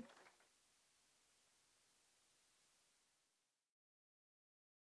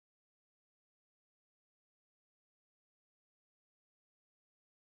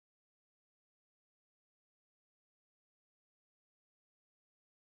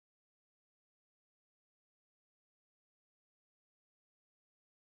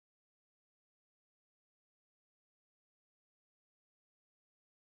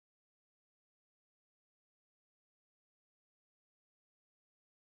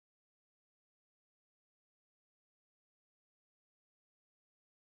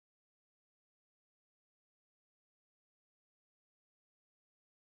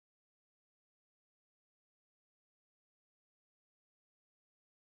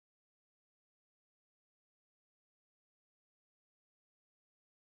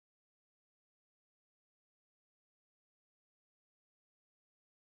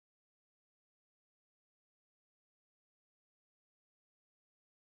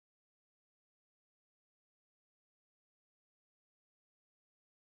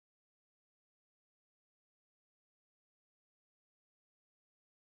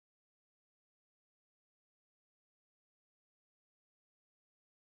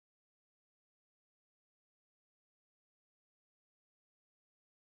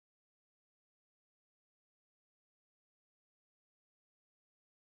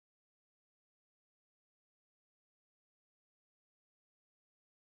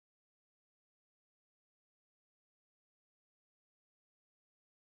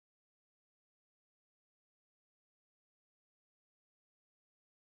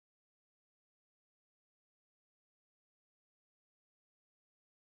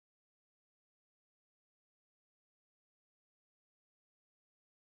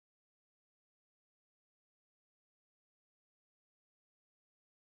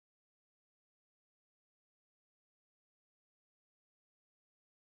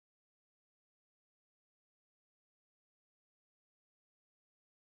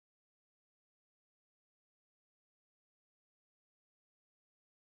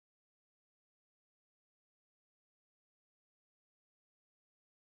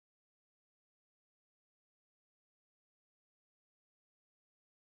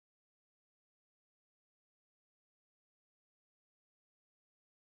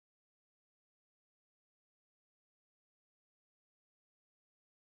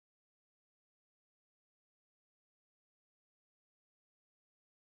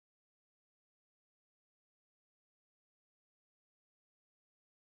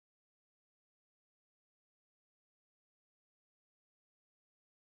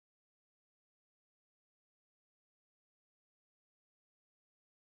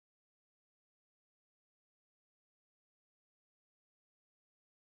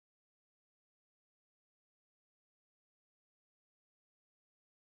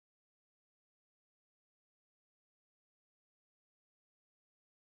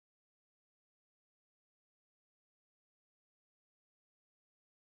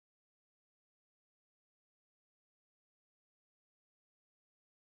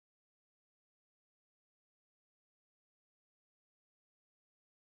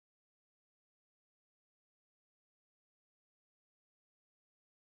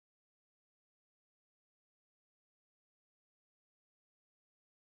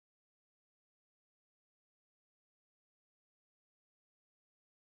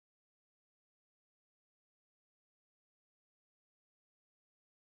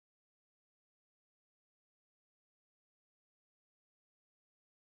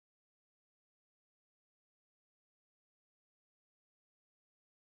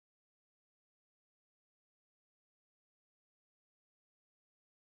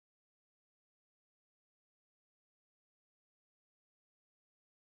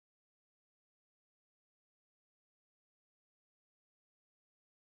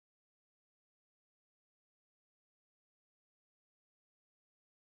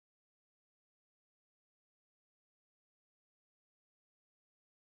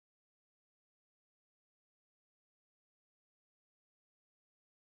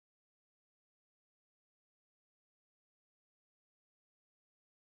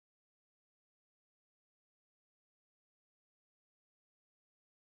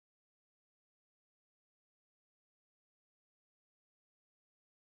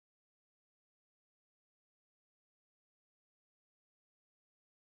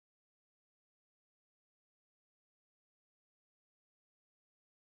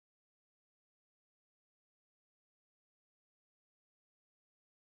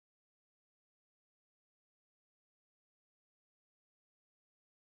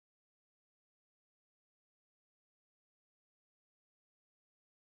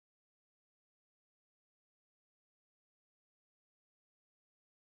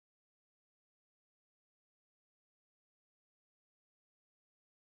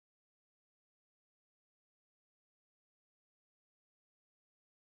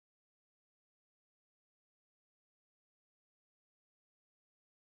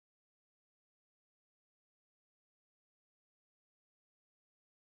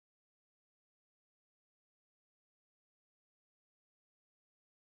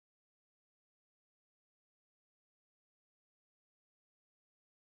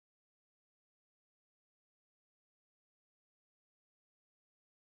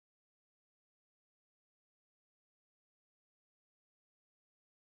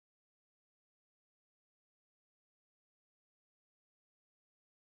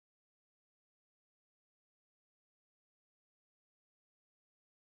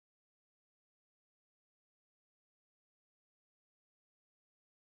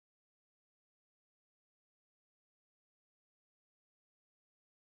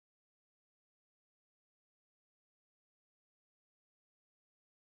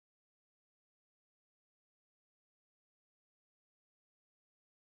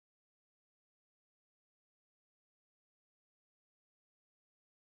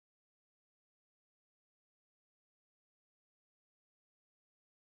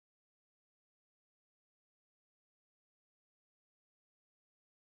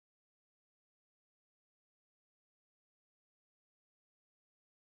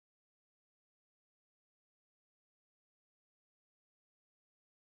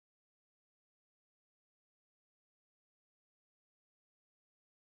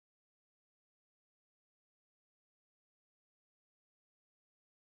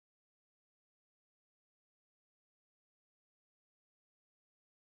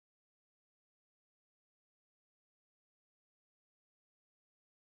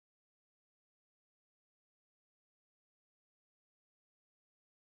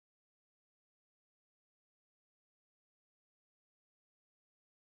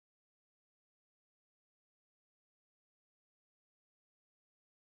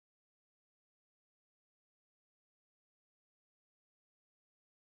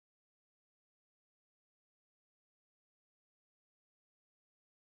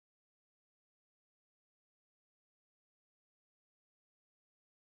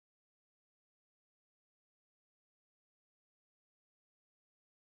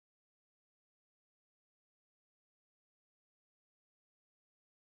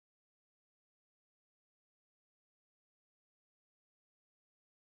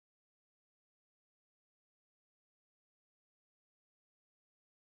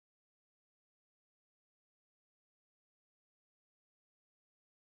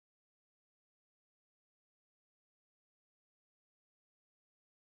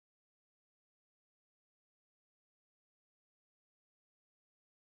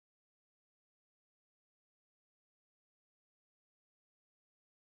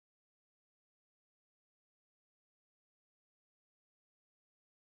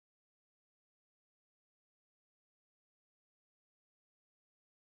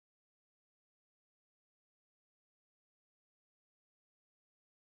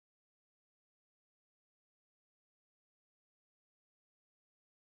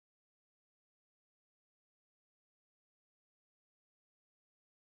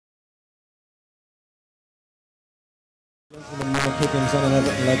 Gentlemen, Mark Higgins and an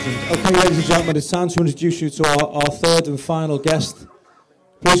Everton legend. Okay, ladies and gentlemen, it's time to introduce you to our third and final guest.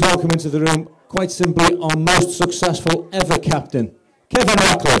 Please welcome into the room, quite simply, our most successful ever captain, Kevin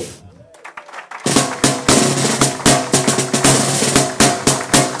Ratcliffe.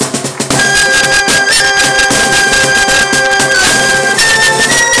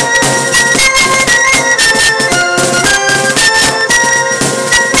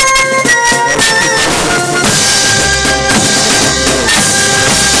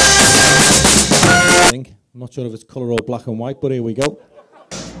 I'm not sure if it's colour or black and white, but here we go.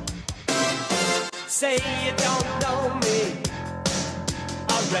 Say you don't know me,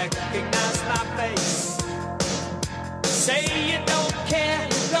 I recognize my face. Say you don't care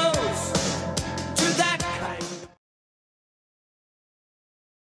who goes to that kind of...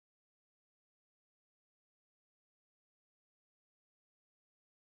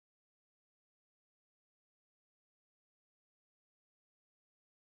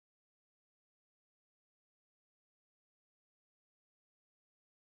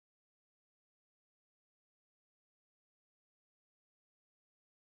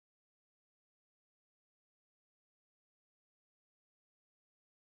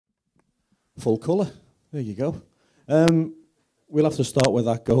 Full colour. There you go. We'll have to start with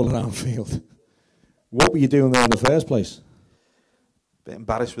that goal at Anfield. What were you doing there in the first place? Bit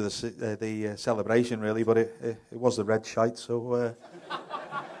embarrassed with the celebration, really, but it was the red shite, so... We're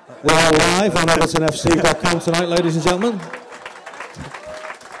live on EvertonFC.com tonight, ladies and gentlemen.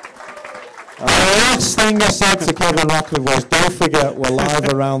 The last thing I said to Kevin Ratcliffe was, don't forget, we're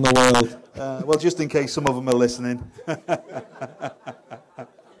live around the world. Well, just in case some of them are listening.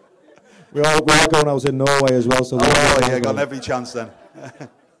 We are going out in Norway as well. So yeah, got every chance then.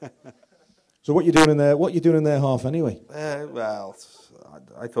 So what you doing in there? What you doing in there half anyway? Well,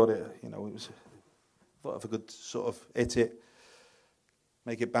 I thought it was thought if I could sort of hit it,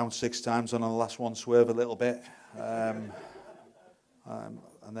 make it bounce 6 times, and on the last one swerve a little bit, and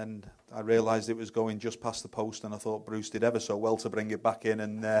then I realised it was going just past the post, and I thought Bruce did ever so well to bring it back in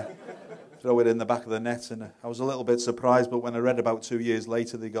and throw it in the back of the net, and I was a little bit surprised, but when I read about 2 years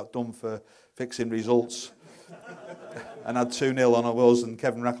later they got done for fixing results and had 2-0 on us and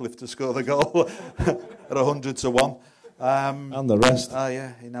Kevin Ratcliffe to score the goal at 100-1. And the rest.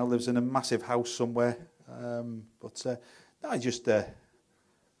 Yeah, he now lives in a massive house somewhere. I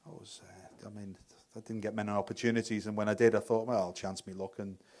didn't get many opportunities, and when I did I thought, well, I'll chance me luck,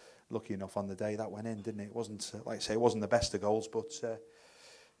 and lucky enough on the day that went in, didn't it? It wasn't, like I say, it wasn't the best of goals, but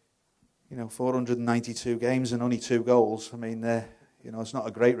 492 games and only 2 goals. I mean, it's not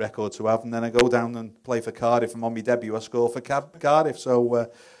a great record to have. And then I go down and play for Cardiff, and on my debut I score for Cardiff. So,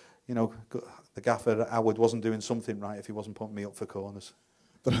 the gaffer, Howard, wasn't doing something right if he wasn't putting me up for corners.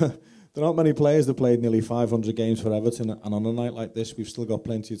 There aren't many players that played nearly 500 games for Everton, and on a night like this, we've still got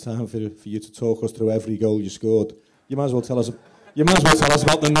plenty of time for you to talk us through every goal you scored. You might as well tell us. You might as well tell us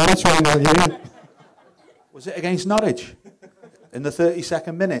about the Norwich one, will you? Was it against Norwich? In the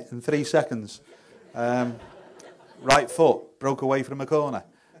 32nd minute, in 3 seconds. Right foot, broke away from a corner.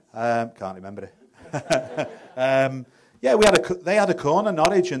 Can't remember it. They had a corner,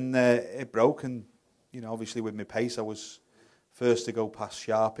 Norwich, and it broke. And, obviously with my pace, I was first to go past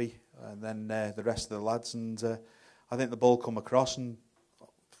Sharpie, and then the rest of the lads. And I think the ball come across, and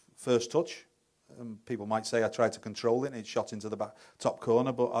first touch. People might say I tried to control it, and it shot into the top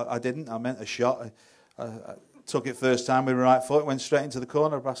corner, but I didn't. I meant a shot. I took it first time with my right foot, went straight into the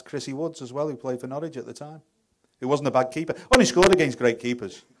corner past Chrissy Woods as well, who played for Norwich at the time. He wasn't a bad keeper. Only scored against great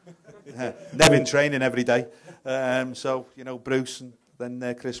keepers. Never in training every day. Bruce and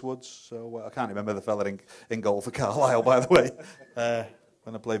then Chris Woods. So I can't remember the fella in goal for Carlisle, by the way,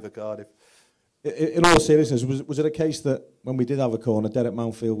 when I played for Cardiff. In all seriousness, was it a case that when we did have a corner, Derek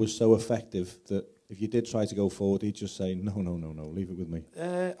Mountfield was so effective that if you did try to go forward, he'd just say, no, leave it with me?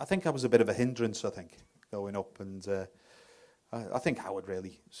 I think I was a bit of a hindrance, going up. And I think Howard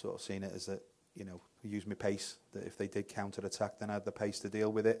really sort of seen it as that, use my pace, that if they did counter-attack, then I had the pace to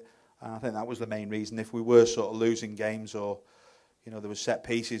deal with it. And I think that was the main reason. If we were sort of losing games, or, there was set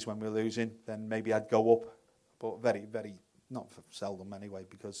pieces when we were losing, then maybe I'd go up. But very, very, not seldom anyway,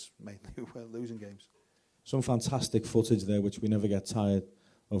 because mainly we were losing games. Some fantastic footage there, which we never get tired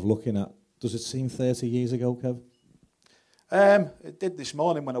of looking at. Does it seem 30 years ago, Kev? It did this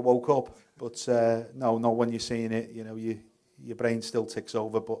morning when I woke up, but no, not when you're seeing it. Your brain still ticks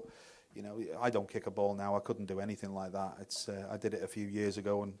over, but I don't kick a ball now. I couldn't do anything like that. I did it a few years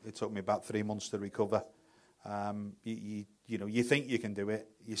ago, and it took me about 3 months to recover. You think you can do it.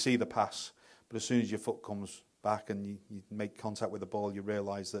 You see the pass, but as soon as your foot comes back and you make contact with the ball, you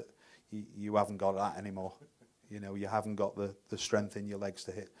realise that you haven't got that anymore. You know, you haven't got the strength in your legs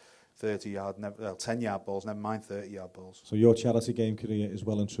to hit 10-yard balls, never mind 30-yard balls. So your charity game career is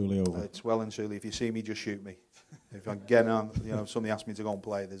well and truly over? It's well and truly. If you see me, just shoot me. If I get on, you know, if somebody asks me to go and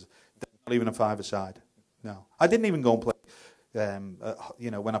play, there's not even a five-a-side. No. I didn't even go and play.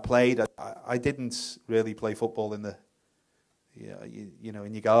 You know, when I played, I didn't really play football in the, you know,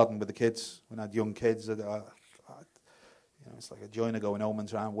 in your garden with the kids. When I had young kids, you know, it's like a joiner going home and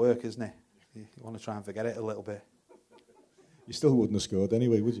trying to work, isn't it? You want to try and forget it a little bit. You still wouldn't have scored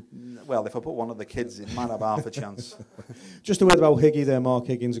anyway, would you? Well, if I put one of the kids in, might have half a chance. Just a word about Higgy there, Mark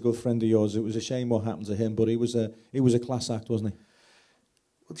Higgins, a good friend of yours. It was a shame what happened to him, but he was a class act, wasn't he?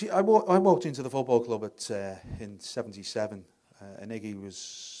 Well, gee, I walked into the football club in '77, and Higgy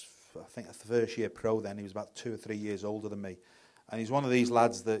was, I think, a first-year pro then. He was about 2 or 3 years older than me. And he's one of these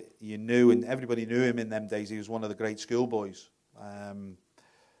lads that you knew, and everybody knew him in them days. He was one of the great schoolboys.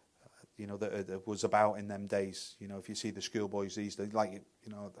 You know, that was about in them days. You know, if you see the schoolboys these days, like,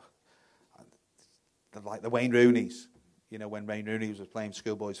 you know, like the Wayne Rooneys, you know, when Wayne Rooney was playing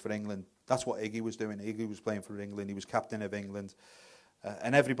schoolboys for England, that's what Higgy was doing. Higgy was playing for England. He was captain of England.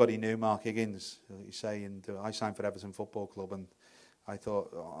 And everybody knew Mark Higgins, you say, and I signed for Everton Football Club, and I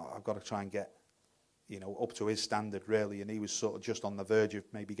thought, I've got to try and get, you know, up to his standard, really. And he was sort of just on the verge of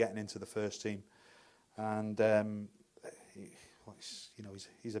maybe getting into the first team. And, you know,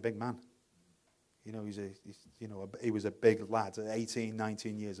 he's a big man. You know, he was a big lad at 18,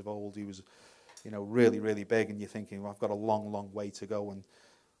 19 years of old. He was, you know, really, really big. And you're thinking, well, I've got a long, long way to go. And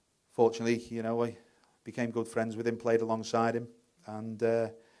fortunately, you know, I became good friends with him, played alongside him. And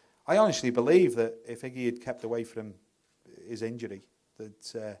I honestly believe that if Higgy had kept away from his injury,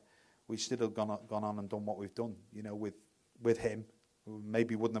 that we still have gone on and done what we've done. You know, with him,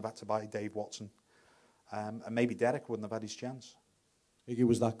 maybe wouldn't have had to buy Dave Watson, and maybe Derek wouldn't have had his chance. Higgy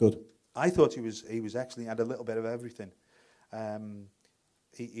was that good. I thought he was actually had a little bit of everything.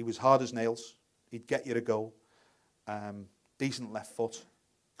 He was hard as nails. He'd get you to goal. Decent left foot,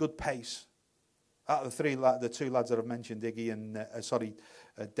 good pace. Out of the two lads that I've mentioned, Iggy and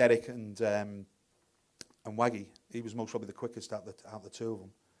Derek and Waggy, he was most probably the quickest out the two of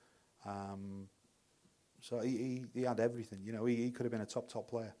them. So he had everything. You know, he could have been a top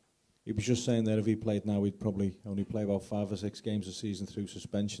player. He was just saying there, if he played now, he'd probably only play about 5 or 6 games a season through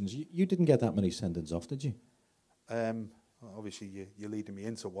suspensions. You didn't get that many send-ins off, did you? Well, obviously, you're leading me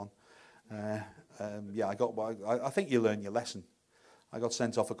into one. Yeah, I think you learn your lesson. I got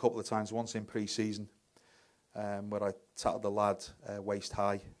sent off a couple of times, once in pre-season, where I tattled the lad waist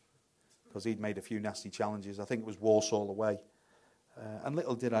high, because he'd made a few nasty challenges. I think it was Walsall away. And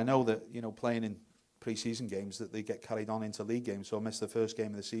little did I know that, you know, playing in pre-season games, that they get carried on into league games. So I missed the first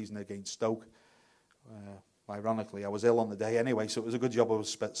game of the season against Stoke. Ironically, I was ill on the day anyway, so it was a good job I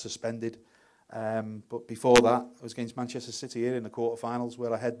was suspended. But before that, I was against Manchester City here in the quarterfinals,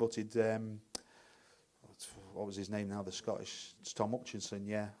 where I headbutted, what was his name now, the Scottish, it's Tom Hutchinson,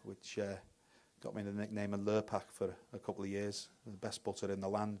 yeah, which got me the nickname of Lurpak for a couple of years, the best butter in the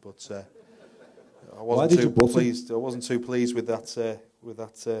land. But I wasn't too pleased with that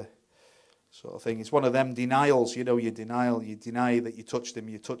sort of thing. It's one of them denials, you know. You deny that you touched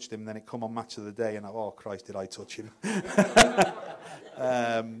him, then it come on Match of the Day, and oh Christ, did I touch him?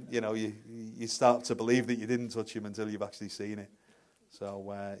 You know, you start to believe that you didn't touch him until you've actually seen it.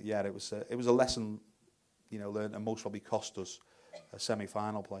 So yeah, it was a lesson, you know, learned, and most probably cost us a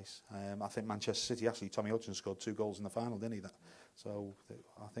semi-final place. I think Manchester City, actually, Tommy Hutchinson scored 2 goals in the final, didn't he? So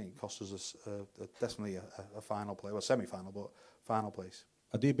I think it cost us definitely a final play, well, semi-final, but final place.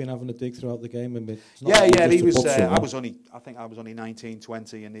 Had he been having a dig throughout the game? Yeah, he was. I think I was only 19,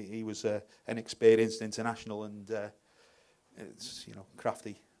 20, and he was an experienced international, and it's, you know,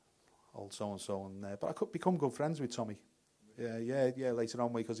 crafty, old so and so. And but I could become good friends with Tommy. Yeah. Later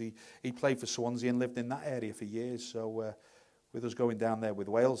on, because he played for Swansea and lived in that area for years. So with us going down there with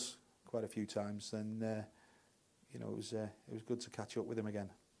Wales quite a few times, then you know, it was good to catch up with him again.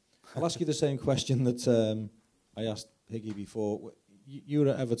 I'll ask you the same question that I asked Higgy before. You were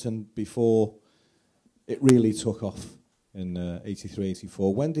at Everton before it really took off in 83,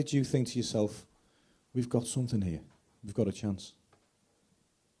 84. When did you think to yourself, we've got something here, we've got a chance?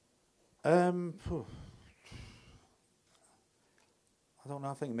 I don't know,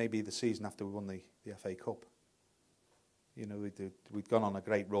 I think maybe the season after we won the FA Cup. You know, we'd gone on a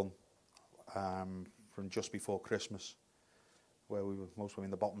great run from just before Christmas, where we were mostly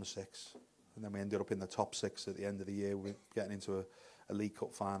in the bottom 6, and then we ended up in the top 6 at the end of the year. We were getting into a League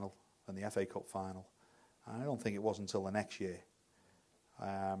Cup final and the FA Cup final. And I don't think it was until the next year.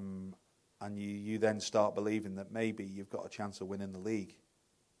 And you then start believing that maybe you've got a chance of winning the league.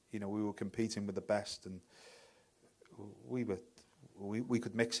 You know, we were competing with the best, and we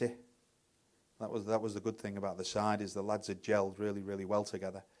could mix it. That was the good thing about the side, is the lads had gelled really, really well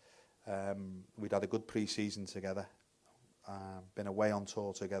together. We'd had a good pre-season together, been away on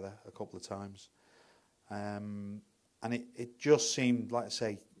tour together a couple of times, and it just seemed, like I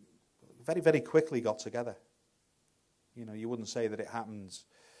say, very, very quickly got together. You know, you wouldn't say that it happens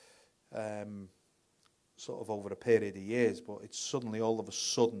sort of over a period of years, but it suddenly, all of a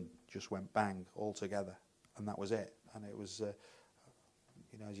sudden, just went bang all together, and that was it. And it was,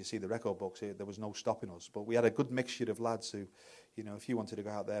 you know, as you see the record books here, there was no stopping us. But we had a good mixture of lads who, you know, if you wanted to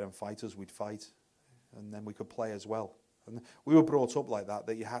go out there and fight us, we'd fight, and then we could play as well. And we were brought up like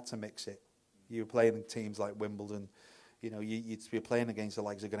that you had to mix it. You were playing teams like Wimbledon, you know, you'd be playing against the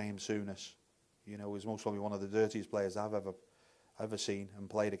likes of Graham Souness, you know, who's most probably one of the dirtiest players I've ever seen and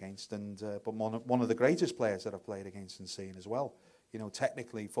played against, and but one of the greatest players that I've played against and seen as well. You know,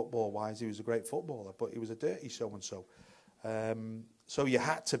 technically, football-wise, he was a great footballer, but he was a dirty so-and-so. So you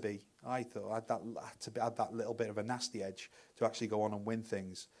had to be, I thought, had that little bit of a nasty edge to actually go on and win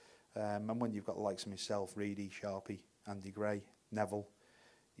things. And when you've got the likes of myself, Reedy, Sharpie, Andy Gray, Neville,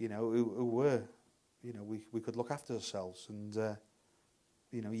 you know, who were, you know, we could look after ourselves, and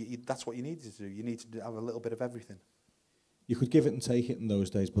you know, that's what you needed to do. You needed to have a little bit of everything. You could give it and take it in those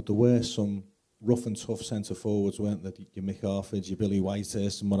days, but there were some rough and tough centre forwards, weren't there? Your Mick Harford, your Billy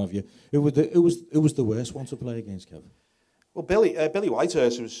Whitehurst, and what have you. Who was the worst one to play against, Kevin? Well, Billy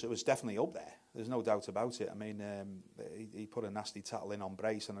Whitehurst was definitely up there. There's no doubt about it. I mean, he put a nasty tackle in on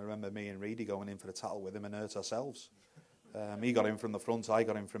Brace, and I remember me and Reedy going in for a tackle with him and hurt ourselves. He got in from the front, I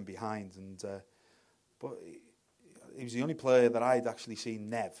got in from behind, and but he was the only player that I'd actually seen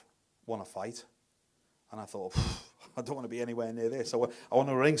Nev want to fight, and I thought, I don't want to be anywhere near this. I want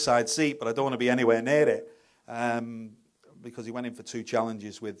a ringside seat, but I don't want to be anywhere near it, because he went in for 2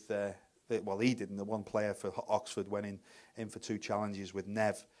 challenges with. Well, he didn't. The one player for Oxford went in for 2 challenges with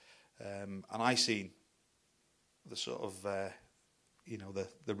Nev, and I seen the sort of, you know,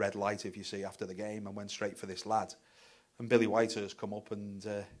 the red light, if you see, after the game, and went straight for this lad. And Billy Whitehurst come up, and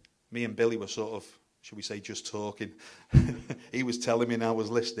me and Billy were sort of, should we say, just talking. He was telling me and I was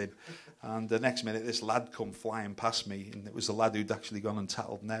listening. And the next minute, this lad come flying past me, and it was the lad who'd actually gone and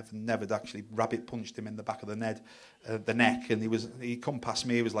tackled Nev, and Nev had actually rabbit punched him in the back of the neck, and he come past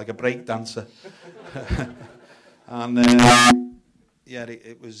me, he was like a break dancer. And yeah,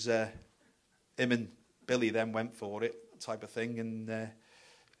 it was him and Billy then went for it, type of thing, and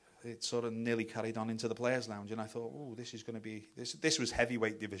it sort of nearly carried on into the players' lounge, and I thought, oh, this is going to be this was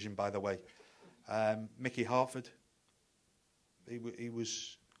heavyweight division, by the way. Mickey Harford, he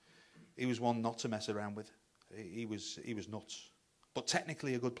was one not to mess around with. He was nuts, but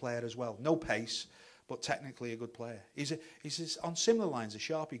technically a good player as well. No pace, but technically a good player. He's on similar lines as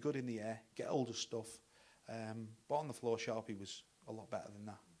Sharpie, good in the air, get older stuff, but on the floor Sharpie was a lot better than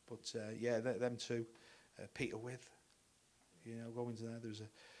that. But yeah, them two, Peter With, you know, going to there. There's a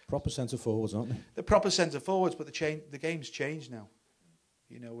proper centre forwards, aren't they? The proper centre forwards, but the game's changed now.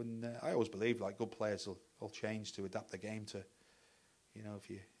 You know, and I always believe like good players will change to adapt the game to, you know,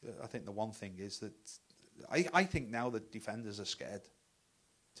 I think the one thing is that I think now that defenders are scared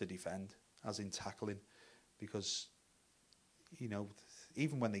to defend, as in tackling, because, you know,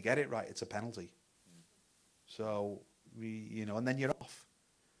 even when they get it right, it's a penalty. So, you know, and then you're off.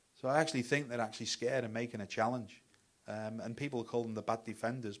 So I actually think they're actually scared of making a challenge. And people call them the bad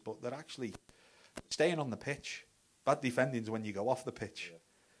defenders, but they're actually staying on the pitch. Bad defending is when you go off the pitch.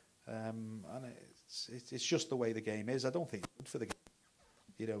 And it's just the way the game is. I don't think it's good for the game.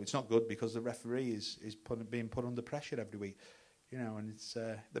 You know, it's not good because the referee is being put under pressure every week. You know, and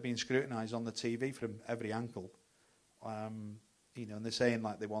they're being scrutinised on the TV from every angle. You know, and they're saying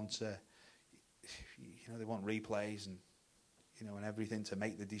like they want, you know, they want replays and, you know, and everything to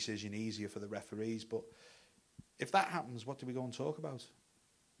make the decision easier for the referees. But if that happens, what do we go and talk about?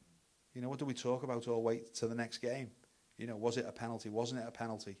 You know, what do we talk about or wait to the next game? You know, was it a penalty? Wasn't it a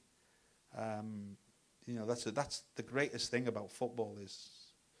penalty? You know, that's the greatest thing about football is,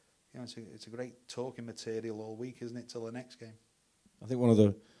 you know, it's a great talking material all week, isn't it, till the next game? I think one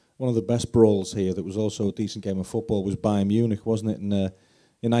of the best brawls here that was also a decent game of football was Bayern Munich, wasn't it? In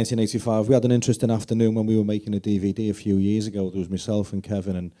 1985, we had an interesting afternoon when we were making a DVD a few years ago. There was myself and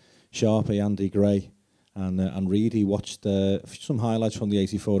Kevin and Sharpie, Andy Gray, and Reedy watched some highlights from the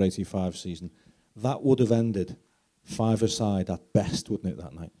 84-85 season. That would have ended 5-a-side at best, wouldn't it,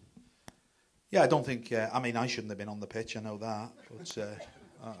 that night? Yeah, I don't think. I mean, I shouldn't have been on the pitch. I know that, but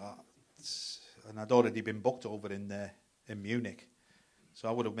and I'd already been booked over in Munich, so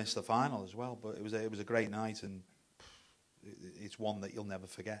I would have missed the final as well. But it was a great night, and it's one that you'll never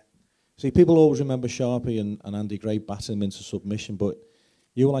forget. See, people always remember Sharpie and Andy Gray batting him into submission, but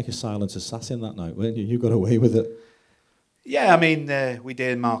you were like a silent assassin that night, weren't you? You got away with it. Yeah, I mean, we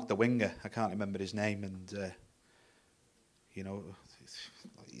did mark the winger. I can't remember his name, and you know,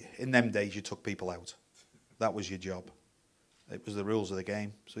 in them days you took people out. That was your job. It was the rules of the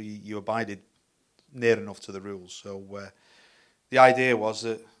game, so you abided near enough to the rules. So the idea was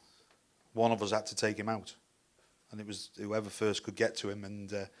that one of us had to take him out, and it was whoever first could get to him.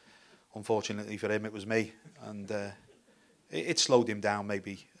 And unfortunately for him, it was me, and it slowed him down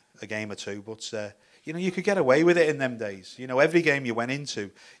maybe a game or two. But you know, you could get away with it in them days. You know, every game you went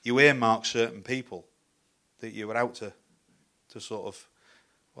into, you earmarked certain people that you were out to sort of,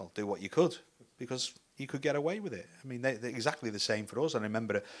 well, do what you could, because you could get away with it. I mean, they're exactly the same for us. I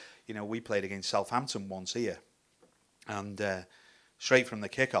remember, you know, we played against Southampton once here, and straight from the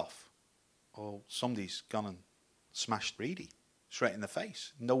kickoff, oh, somebody's gone and smashed Reedy straight in the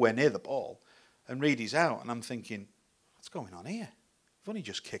face, nowhere near the ball, and Reedy's out, and I'm thinking, what's going on here? I've only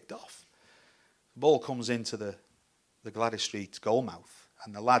just kicked off. The ball comes into the Gladys Street goal mouth,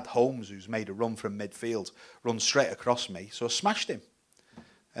 and the lad Holmes, who's made a run from midfield, runs straight across me, so I smashed him.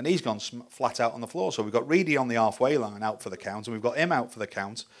 And he's gone flat out on the floor. So we've got Reedy on the halfway line out for the count, and we've got him out for the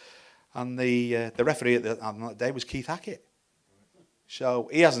count. And the referee on that day was Keith Hackett. So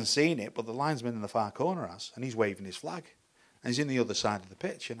he hasn't seen it, but the linesman in the far corner has, and he's waving his flag. And he's in the other side of the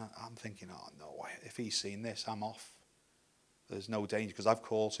pitch, and I'm thinking, oh, no, if he's seen this, I'm off. There's no danger, because I've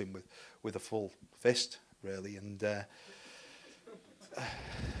caught him with a full fist, really. And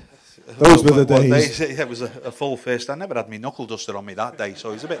those were the days. It was a full fist. I never had my knuckle duster on me that day,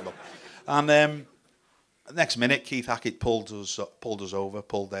 so he's a bit low. And next minute, Keith Hackett pulled us over,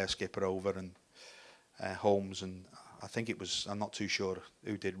 pulled their skipper over, and Holmes, and I think it was, I'm not too sure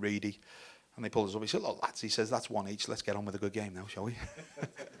who did, Reedy. And they pulled us over. He said, look, lads, he says, that's one each. Let's get on with a good game now, shall we?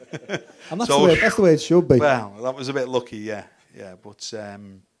 And that's the way it should be. Well, that was a bit lucky, yeah. But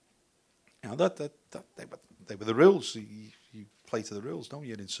you know, they were the rules. You play to the rules, don't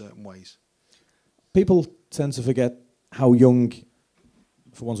you, in certain ways? People tend to forget how young,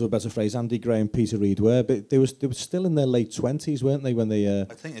 for want of a better phrase, Andy Gray and Peter Reid were, but they were still in their late 20s, weren't they, when they... I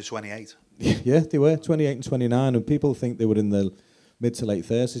think they're 28. Yeah, they were, 28 and 29, and people think they were in their mid to late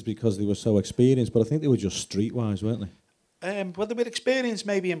 30s because they were so experienced, but I think they were just streetwise, weren't they? Well, they were experienced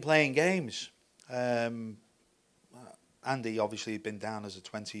maybe in playing games. Andy obviously had been down as a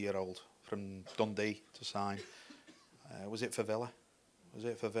 20-year-old from Dundee to sign. Was it for Villa?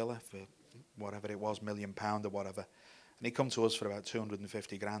 For whatever it was, £1 million or whatever. And he come to us for about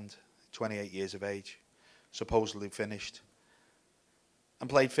 250 grand, 28 years of age, supposedly finished. And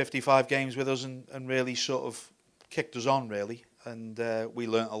played 55 games with us and really sort of kicked us on, really. And we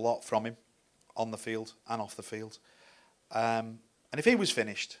learnt a lot from him on the field and off the field. And if he was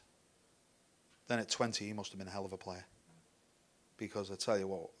finished, then at 20 he must have been a hell of a player. Because I tell you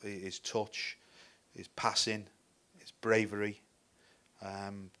what, his touch, his passing, his bravery.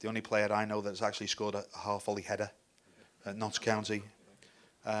 The only player I know that's actually scored a half-volley header at Notts County.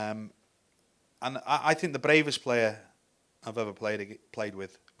 And I think the bravest player I've ever played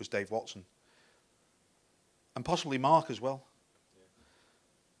with was Dave Watson. And possibly Mark as well.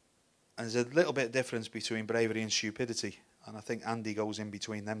 And there's a little bit of difference between bravery and stupidity. And I think Andy goes in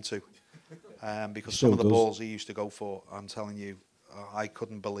between them two. Because some of the balls he used to go for, I'm telling you, I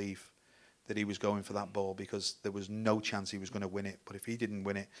couldn't believe that he was going for that ball, because there was no chance he was going to win it. But if he didn't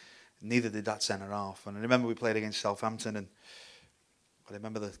win it, neither did that centre-half. And I remember we played against Southampton, and I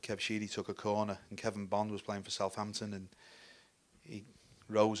remember that Kev Sheedy took a corner, and Kevin Bond was playing for Southampton, and he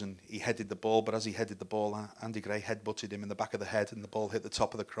rose and he headed the ball. But as he headed the ball, Andy Gray head-butted him in the back of the head, and the ball hit the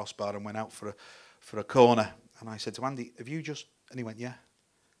top of the crossbar and went out for a corner. And I said to Andy, have you just... And he went, yeah.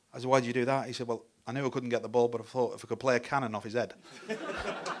 I said, why did you do that? He said, well, I knew I couldn't get the ball, but I thought if I could play a cannon off his head.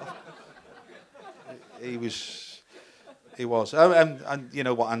 He was. And you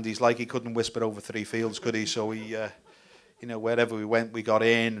know what Andy's like, he couldn't whisper over 3 fields, could he? So he, you know, wherever we went, we got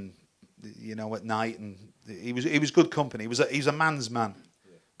in, and, you know, at night, and he was good company. He's a man's man.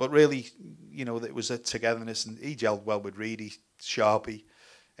 Yeah. But really, you know, it was a togetherness, and he gelled well with Reedy, Sharpie,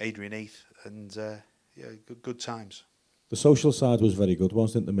 Adrian Heath, and yeah, good times. The social side was very good,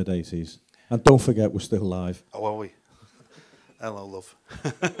 wasn't it, in the mid-80s? And don't forget, we're still live. Oh, are we? Hello, love.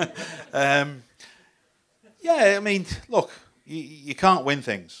 Yeah, I mean, look, you can't win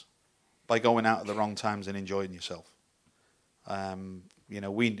things by going out at the wrong times and enjoying yourself. You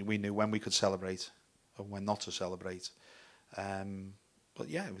know, we knew when we could celebrate and when not to celebrate. But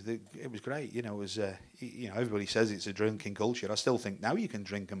yeah, it was great. You know, it was. You know, everybody says it's a drinking culture. I still think now you can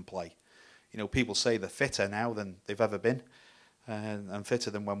drink and play. You know, people say they're fitter now than they've ever been. and fitter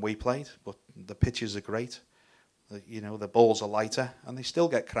than when we played. But the pitches are great. The balls are lighter, and they still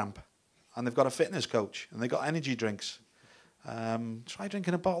get cramp. And they've got a fitness coach, and they've got energy drinks. Try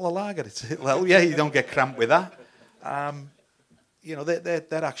drinking a bottle of lager. Well, yeah, you don't get cramp with that.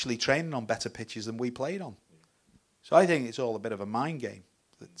 They're actually training on better pitches than we played on. So I think it's all a bit of a mind game.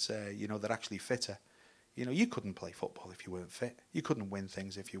 They're actually fitter. You couldn't play football if you weren't fit. You couldn't win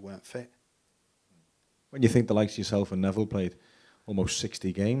things if you weren't fit. When you think the likes of yourself and Neville played almost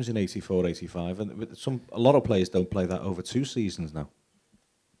 60 games in 84, 85, and a lot of players don't play that over 2 seasons now.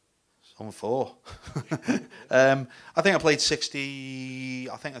 Some 4. I think I played 60.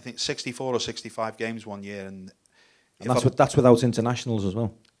 I think 64 or 65 games one year, and that's without internationals as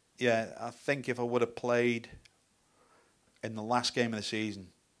well. Yeah, I think if I would have played in the last game of the season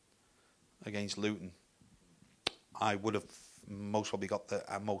against Luton, I would have most probably got the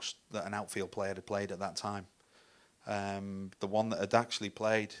most that an outfield player had played at that time. The one that had actually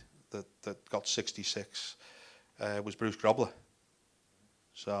played that got 66 was Bruce Grobler.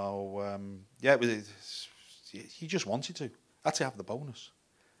 So he just wanted to. Had to have the bonus,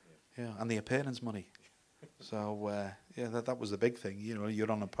 and the appearance money. So that was the big thing.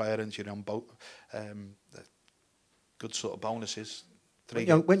 You're on appearance, you're on good sort of bonuses.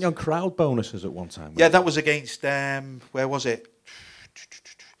 Weren't you on crowd bonuses at one time? Yeah, that was against where was it?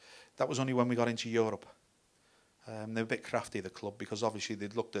 That was only when we got into Europe. They were a bit crafty, the club, because obviously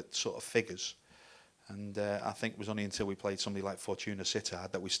they'd looked at sort of figures. And I think it was only until we played somebody like Fortuna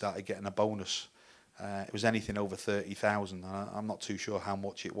Sittard that we started getting a bonus. It was anything over 30,000. I'm not too sure how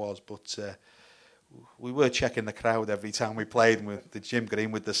much it was, but we were checking the crowd every time we played. And with the Jim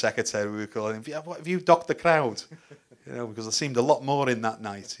Green, with the secretary, we were calling him, "What have you docked the crowd?" Because there seemed a lot more in that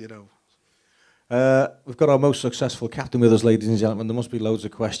night. We've got our most successful captain with us, ladies and gentlemen. There must be loads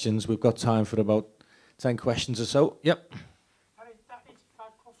of questions. We've got time for about 10 questions or so. Yep. That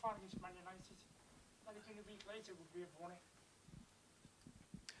 85 cup final against Man United, anything a week later, would we have won it?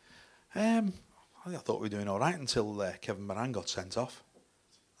 I thought we were doing all right until Kevin Moran got sent off.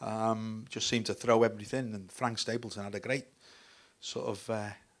 Just seemed to throw everything, and Frank Stapleton had a great sort of,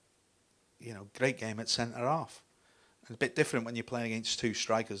 great game at centre half. It's a bit different when you're playing against 2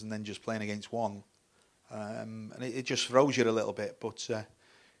 strikers and then just playing against one, and it just throws you a little bit. But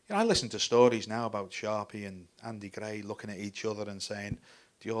I listen to stories now about Sharpie and Andy Gray looking at each other and saying,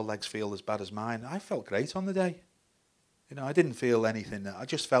 "Do your legs feel as bad as mine?" I felt great on the day. I didn't feel anything. I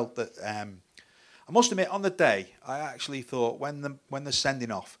just felt that. I must admit, on the day, I actually thought when the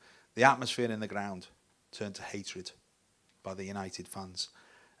sending off, the atmosphere in the ground turned to hatred by the United fans,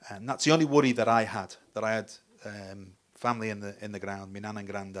 and that's the only worry that I had. That I had family in the ground, my nan and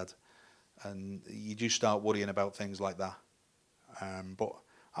granddad, and you do start worrying about things like that. But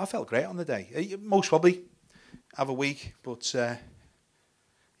I felt great on the day. Most probably have a week, but the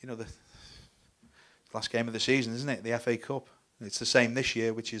last game of the season, isn't it? The FA Cup. It's the same this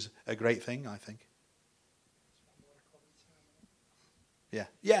year, which is a great thing, I think. Yeah.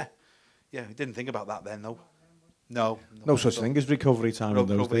 We didn't think about that then, though. No such thing as recovery time in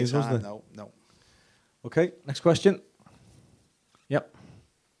those days, was there? No. Okay, next question. Yep.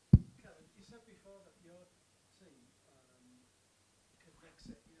 Kevin, you said before that your team could mix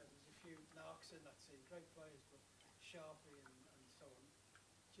it. There's a few narcs in that team, great players, but Sharpie and so on.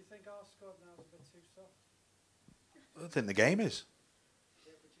 Do you think our squad now is a bit too soft? I think the game is.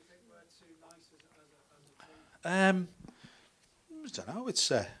 Yeah, but do you think we're too nice as a team? I don't know. It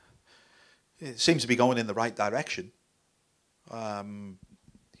seems to be going in the right direction.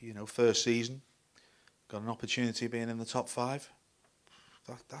 First season, got an opportunity of being in the top 5.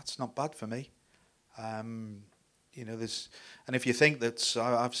 That's not bad for me. And if you think that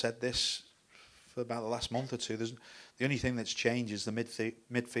I've said this for about the last month or two, the only thing that's changed is the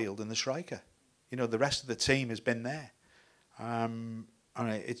midfield and the striker. The rest of the team has been there.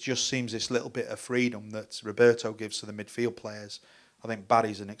 It just seems this little bit of freedom that Roberto gives to the midfield players. I think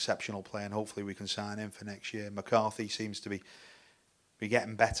Barry's an exceptional player, and hopefully we can sign him for next year. McCarthy seems to be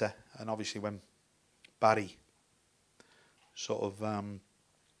getting better, and obviously when Barry sort of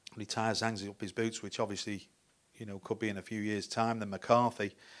retires, hangs up his boots, which obviously could be in a few years' time, then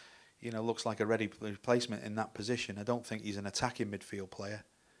McCarthy looks like a ready replacement in that position. I don't think he's an attacking midfield player.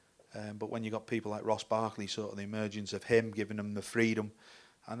 But when you've got people like Ross Barkley, sort of the emergence of him, giving them the freedom,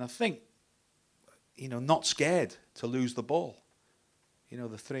 and I think, not scared to lose the ball.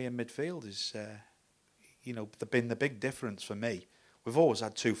 The 3 in midfield is, been the big difference for me. We've always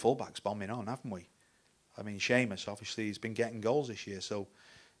had 2 fullbacks bombing on, haven't we? I mean, Seamus, obviously, he's been getting goals this year, so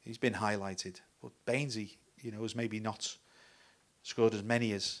he's been highlighted. But Bainesy, has maybe not scored as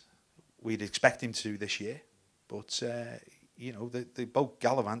many as we'd expect him to this year. But, you know, they both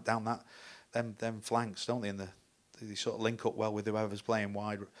gallivant down them flanks, don't they? And they sort of link up well with whoever's playing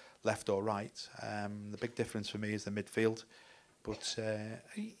wide, left or right. The big difference for me is the midfield. But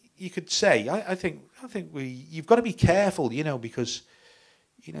you could say, I think you've got to be careful, you know, because,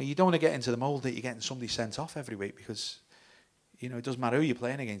 you know, you don't want to get into the mould that you're getting somebody sent off every week, because, you know, it doesn't matter who you're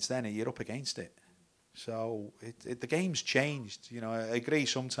playing against then, you're up against it. So the game's changed. You know, I agree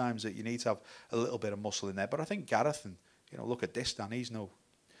sometimes that you need to have a little bit of muscle in there, but I think Gareth, and, you know, look at Distan, he's no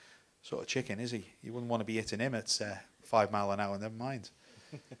sort of chicken, is he? You wouldn't want to be hitting him at 5 mile an hour, never mind.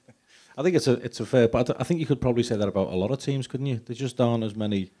 I think it's a fair, but I think you could probably say that about a lot of teams, couldn't you? There just aren't as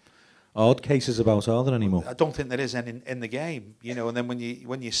many odd cases about, are there, anymore? I don't think there is any in the game, you know. And then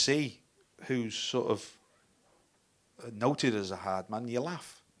when you see who's sort of noted as a hard man, you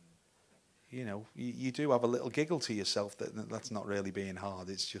laugh. You know, you do have a little giggle to yourself that's not really being hard.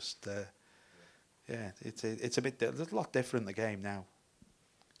 It's just, yeah, it's a bit, it's a lot different, the game now.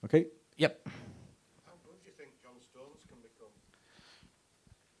 Okay. Yep. How good do you think John Stones can become?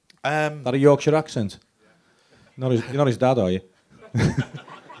 That a Yorkshire accent? Yeah. You're not his dad, are you?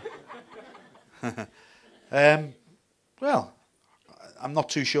 Well, I'm not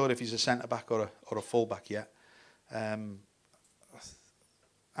too sure if he's a centre back or a full back yet.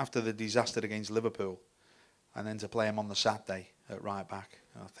 After the disaster against Liverpool, and then to play him on the Saturday at right back,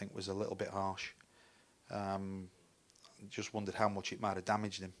 I think was a little bit harsh. Just wondered how much it might have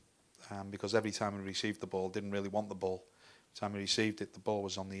damaged him, because every time he received the ball, didn't really want the ball. Every time he received it, the ball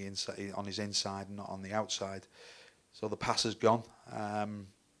was on the inside, on his inside, not on the outside. So the pass has gone, and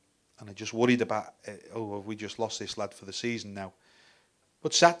I just worried about, have we just lost this lad for the season now?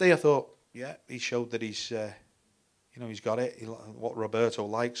 But Saturday, I thought, yeah, he showed that he's, you know, he's got it. What Roberto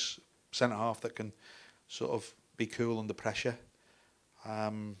likes, centre half that can sort of be cool under pressure.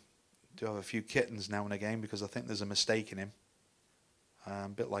 Do have a few kittens now and again, because I think there's a mistake in him. A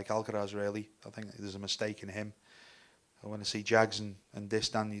bit like Alcaraz, really. I think there's a mistake in him. When I see Jags and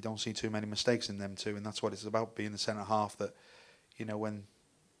Distan, you don't see too many mistakes in them too, and that's what it's about, being the centre half that, you know, when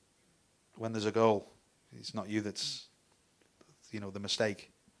there's a goal, it's not you that's, you know, the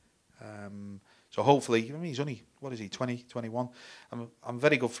mistake. So hopefully, I mean, he's only, what is he, 20, 21? I'm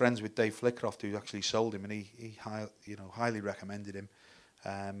very good friends with Dave Flickcroft, who actually sold him, and he highly recommended him.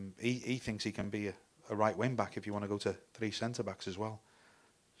 He thinks he can be a right wing back if you want to go to 3 centre backs as well.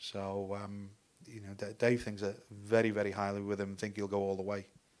 So you know, Dave thinks very, very highly with him, and think he'll go all the way.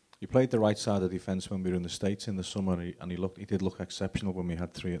 He played the right side of the defence when we were in the States in the summer, and he did look exceptional when we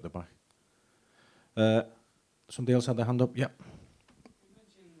had 3 at the back. Somebody else had their hand up? Yep.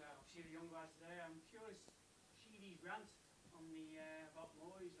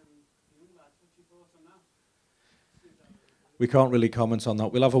 We can't really comment on that.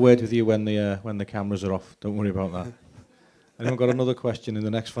 We'll have a word with you when the cameras are off. Don't worry about that. Anyone got another question in the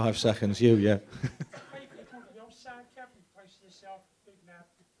next 5 seconds? You, yeah. Basically, come to the outside, Kevin, place yourself, big nap,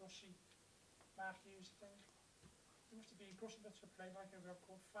 Gussie, Matthews, thing. There must have been Gussie that's play like a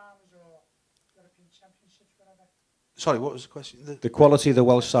Cup Farmers or European Championships, whatever. Sorry, what was the question? The quality of the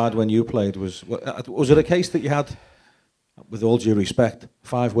Welsh side when you played was it a case that you had, with all due respect,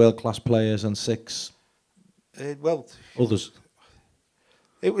 5 world-class players and 6 well, others?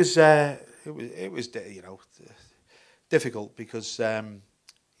 It was you know, difficult, because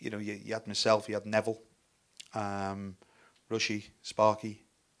you know, you had myself, you had Neville, Rushy, Sparky,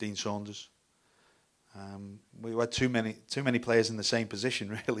 Dean Saunders. We had too many players in the same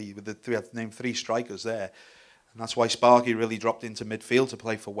position, really. We had to name 3 strikers there, and that's why Sparky really dropped into midfield to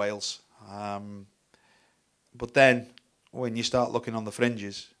play for Wales. But then, when you start looking on the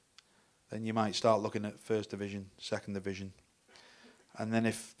fringes, then you might start looking at 1st division, 2nd division. And then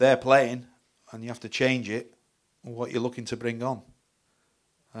if they're playing and you have to change it, what you're looking to bring on.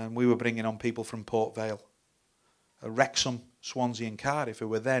 And we were bringing on people from Port Vale, Wrexham, Swansea and Cardiff, who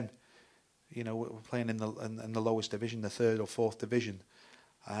were then, you know, were playing in the lowest division, the 3rd or 4th division.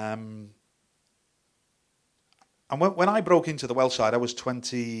 And when I broke into the Welsh side, I was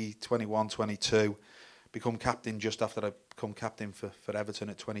 20, 21, 22, become captain just after I become captain for Everton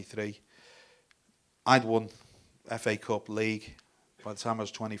at 23. I'd won FA Cup, League. By the time I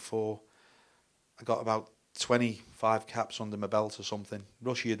was 24, I got about 25 caps under my belt or something.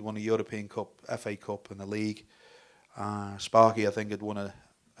 Rushy had won a European Cup, FA Cup and a League. Sparky, I think, had won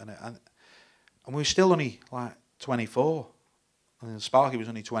and we were still only like 24. And Sparky was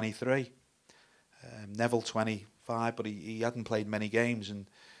only 23. Neville 25, but he hadn't played many games. And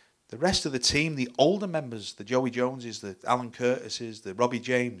the rest of the team, the older members, the Joey Joneses, the Alan Curtises, the Robbie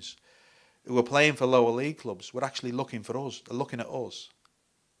James, who were playing for lower league clubs, were actually looking at us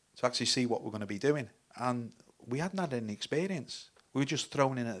to actually see what we're going to be doing. And we hadn't had any experience. We were just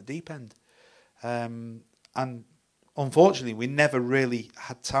thrown in at the deep end. And unfortunately, we never really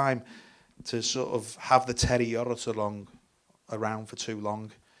had time to sort of have the Terry Yorrett around for too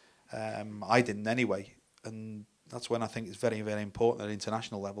long. I didn't anyway. And that's when I think it's very, very important at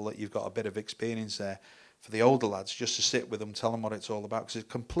international level that you've got a bit of experience there for the older lads, just to sit with them, tell them what it's all about, because it's a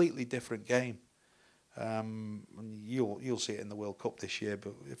completely different game. And you'll see it in the World Cup this year,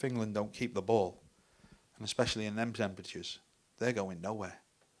 but if England don't keep the ball, and especially in them temperatures, they're going nowhere.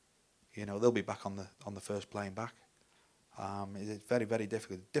 You know, they'll be back on the first plane back. It's very, very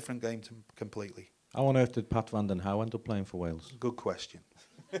difficult. Different game completely. How on earth did Pat van den Houw end up playing for Wales? Good question.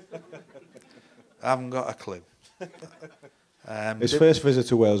 I haven't got a clue. His first visit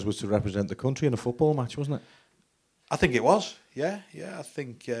to Wales was to represent the country in a football match, wasn't it? I think it was. Yeah. I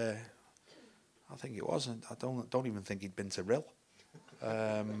think it was. And I don't even think he'd been to Rill.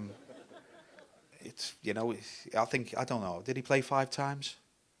 It's, you know, I don't know. Did he play 5 times?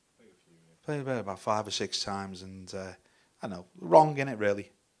 Played about 5 or 6 times, and I know, wrong in it really.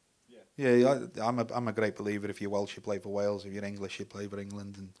 Yeah, I'm a great believer. If you're Welsh, you play for Wales. If you're English, you play for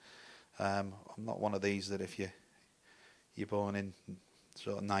England. And I'm not one of these that if you're born in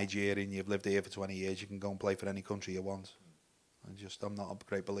sort of Nigeria and you've lived here for 20 years, you can go and play for any country you want. I'm not a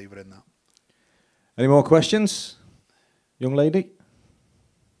great believer in that. Any more questions, young lady?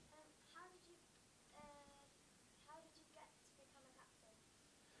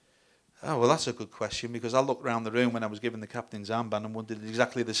 Oh, well, that's a good question, because I looked around the room when I was given the captain's armband and wondered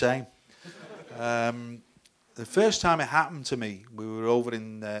exactly the same. The first time it happened to me, we were up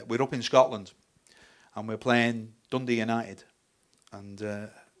in Scotland, and we were playing Dundee United, and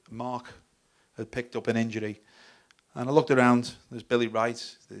Mark had picked up an injury, and I looked around. There's Billy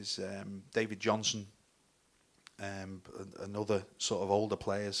Wright, there's David Johnson, and other sort of older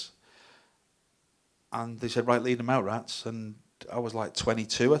players, and they said, right, lead them out, Rats. And I was like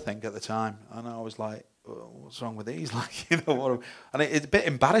 22, I think, at the time, and I was like, what's wrong with these? Like, you know, and it's a bit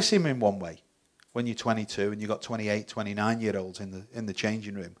embarrassing in one way when you're 22 and you've got 28, 29-year-olds in the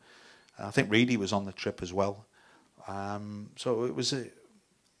changing room. I think Reedy was on the trip as well. So it was,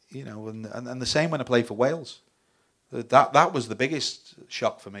 you know, and the same when I played for Wales. That was the biggest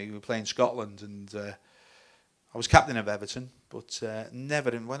shock for me. We were playing Scotland, and I was captain of Everton, but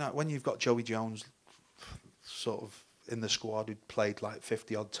never when you've got Joey Jones sort of in the squad who'd played like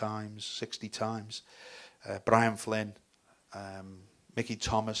 50 odd times, 60 times, Brian Flynn, Mickey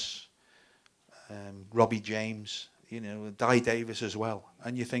Thomas, Robbie James, you know, Di Davis as well,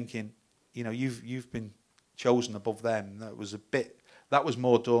 and you're thinking, you know, you've been chosen above them. That was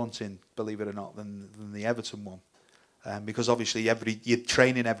more daunting, believe it or not, than the Everton one, because obviously you're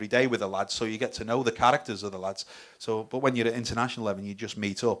training every day with the lads, so you get to know the characters of the lads. So, but when you're at international level, you just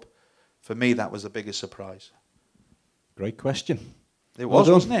meet up. For me, that was the biggest surprise. Great question. It was,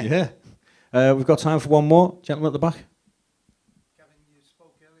 wasn't it? Yeah. We've got time for one more. Gentleman at the back. Kevin, you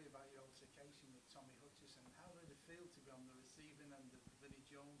spoke earlier about your altercation with Tommy Hutchison. How did it feel to be on the receiving end of Vinnie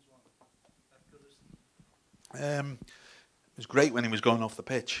Jones one at Goodison? It was great when he was going off the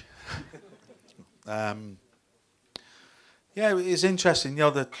pitch. Yeah, it's interesting.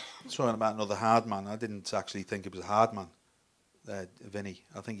 You know, talking about another hard man, I didn't actually think it was a hard man, Vinnie.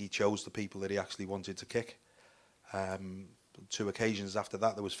 I think he chose the people that he actually wanted to kick. 2 occasions after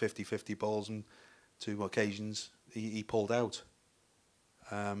that, there was 50-50 balls, and 2 occasions he pulled out.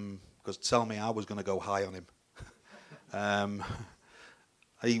 Because tell me I was going to go high on him.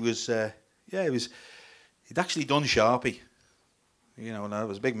 He'd actually done Sharpie. You know, and I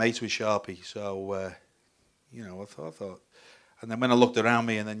was big mates with Sharpie, so, you know, I thought. And then when I looked around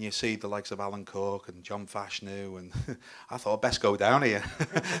me, and then you see the likes of Alan Cork and John Fashanu, and I thought, best go down here.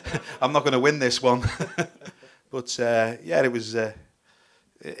 I'm not going to win this one. But, yeah, it was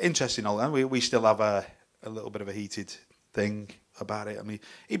interesting. And we still have a little bit of a heated thing about it. I mean,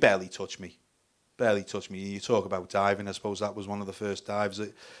 he barely touched me. You talk about diving. I suppose that was one of the first dives,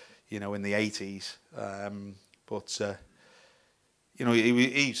 that, you know, in the 80s. But you know,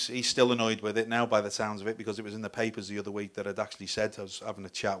 he's still annoyed with it now by the sounds of it, because it was in the papers the other week that I'd actually said, I was having a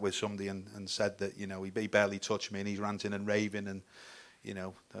chat with somebody and said that, you know, he barely touched me, and he's ranting and raving, and, you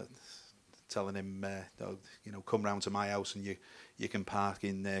know, telling him, you know, come round to my house and you can park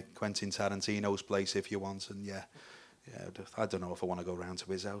in Quentin Tarantino's place if you want. And yeah, I don't know if I want to go round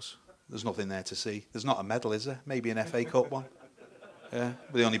to his house. There's nothing there to see. There's not a medal, is there? Maybe an FA Cup one. Yeah,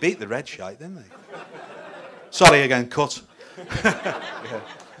 but they only beat the red shite, didn't they? Sorry again, cut. Yeah.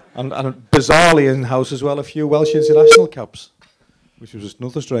 And bizarrely in house as well, a few Welsh international caps, which was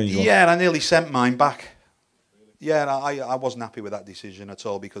another strange one. Yeah, and I nearly sent mine back. Yeah, and I wasn't happy with that decision at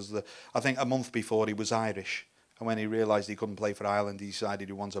all because I think a month before he was Irish, and when he realised he couldn't play for Ireland, he decided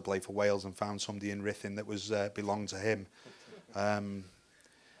he wanted to play for Wales and found somebody in Ruthin that was belonged to him. Yeah,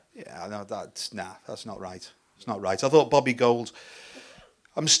 no, that's not right. It's not right. I thought Bobby Gold.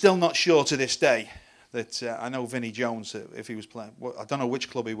 I'm still not sure to this day that I know Vinnie Jones, if he was playing, I don't know which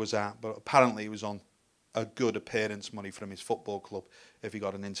club he was at, but apparently he was on a good appearance money from his football club if he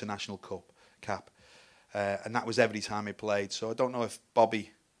got an international cap. And that was every time he played. So I don't know if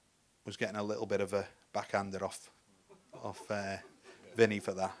Bobby was getting a little bit of a backhander off Vinnie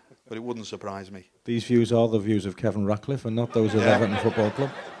for that, but it wouldn't surprise me. These views are the views of Kevin Ratcliffe and not those of Everton Football Club.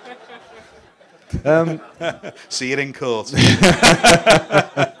 See you in court. Hey,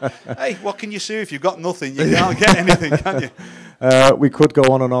 what can you sue if you've got nothing? You can't get anything, can you? We could go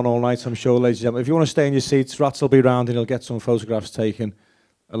on and on all night, I'm sure, ladies and gentlemen. If you want to stay in your seats, Rats will be round and he'll get some photographs taken.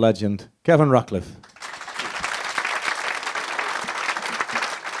 A legend. Kevin Ratcliffe.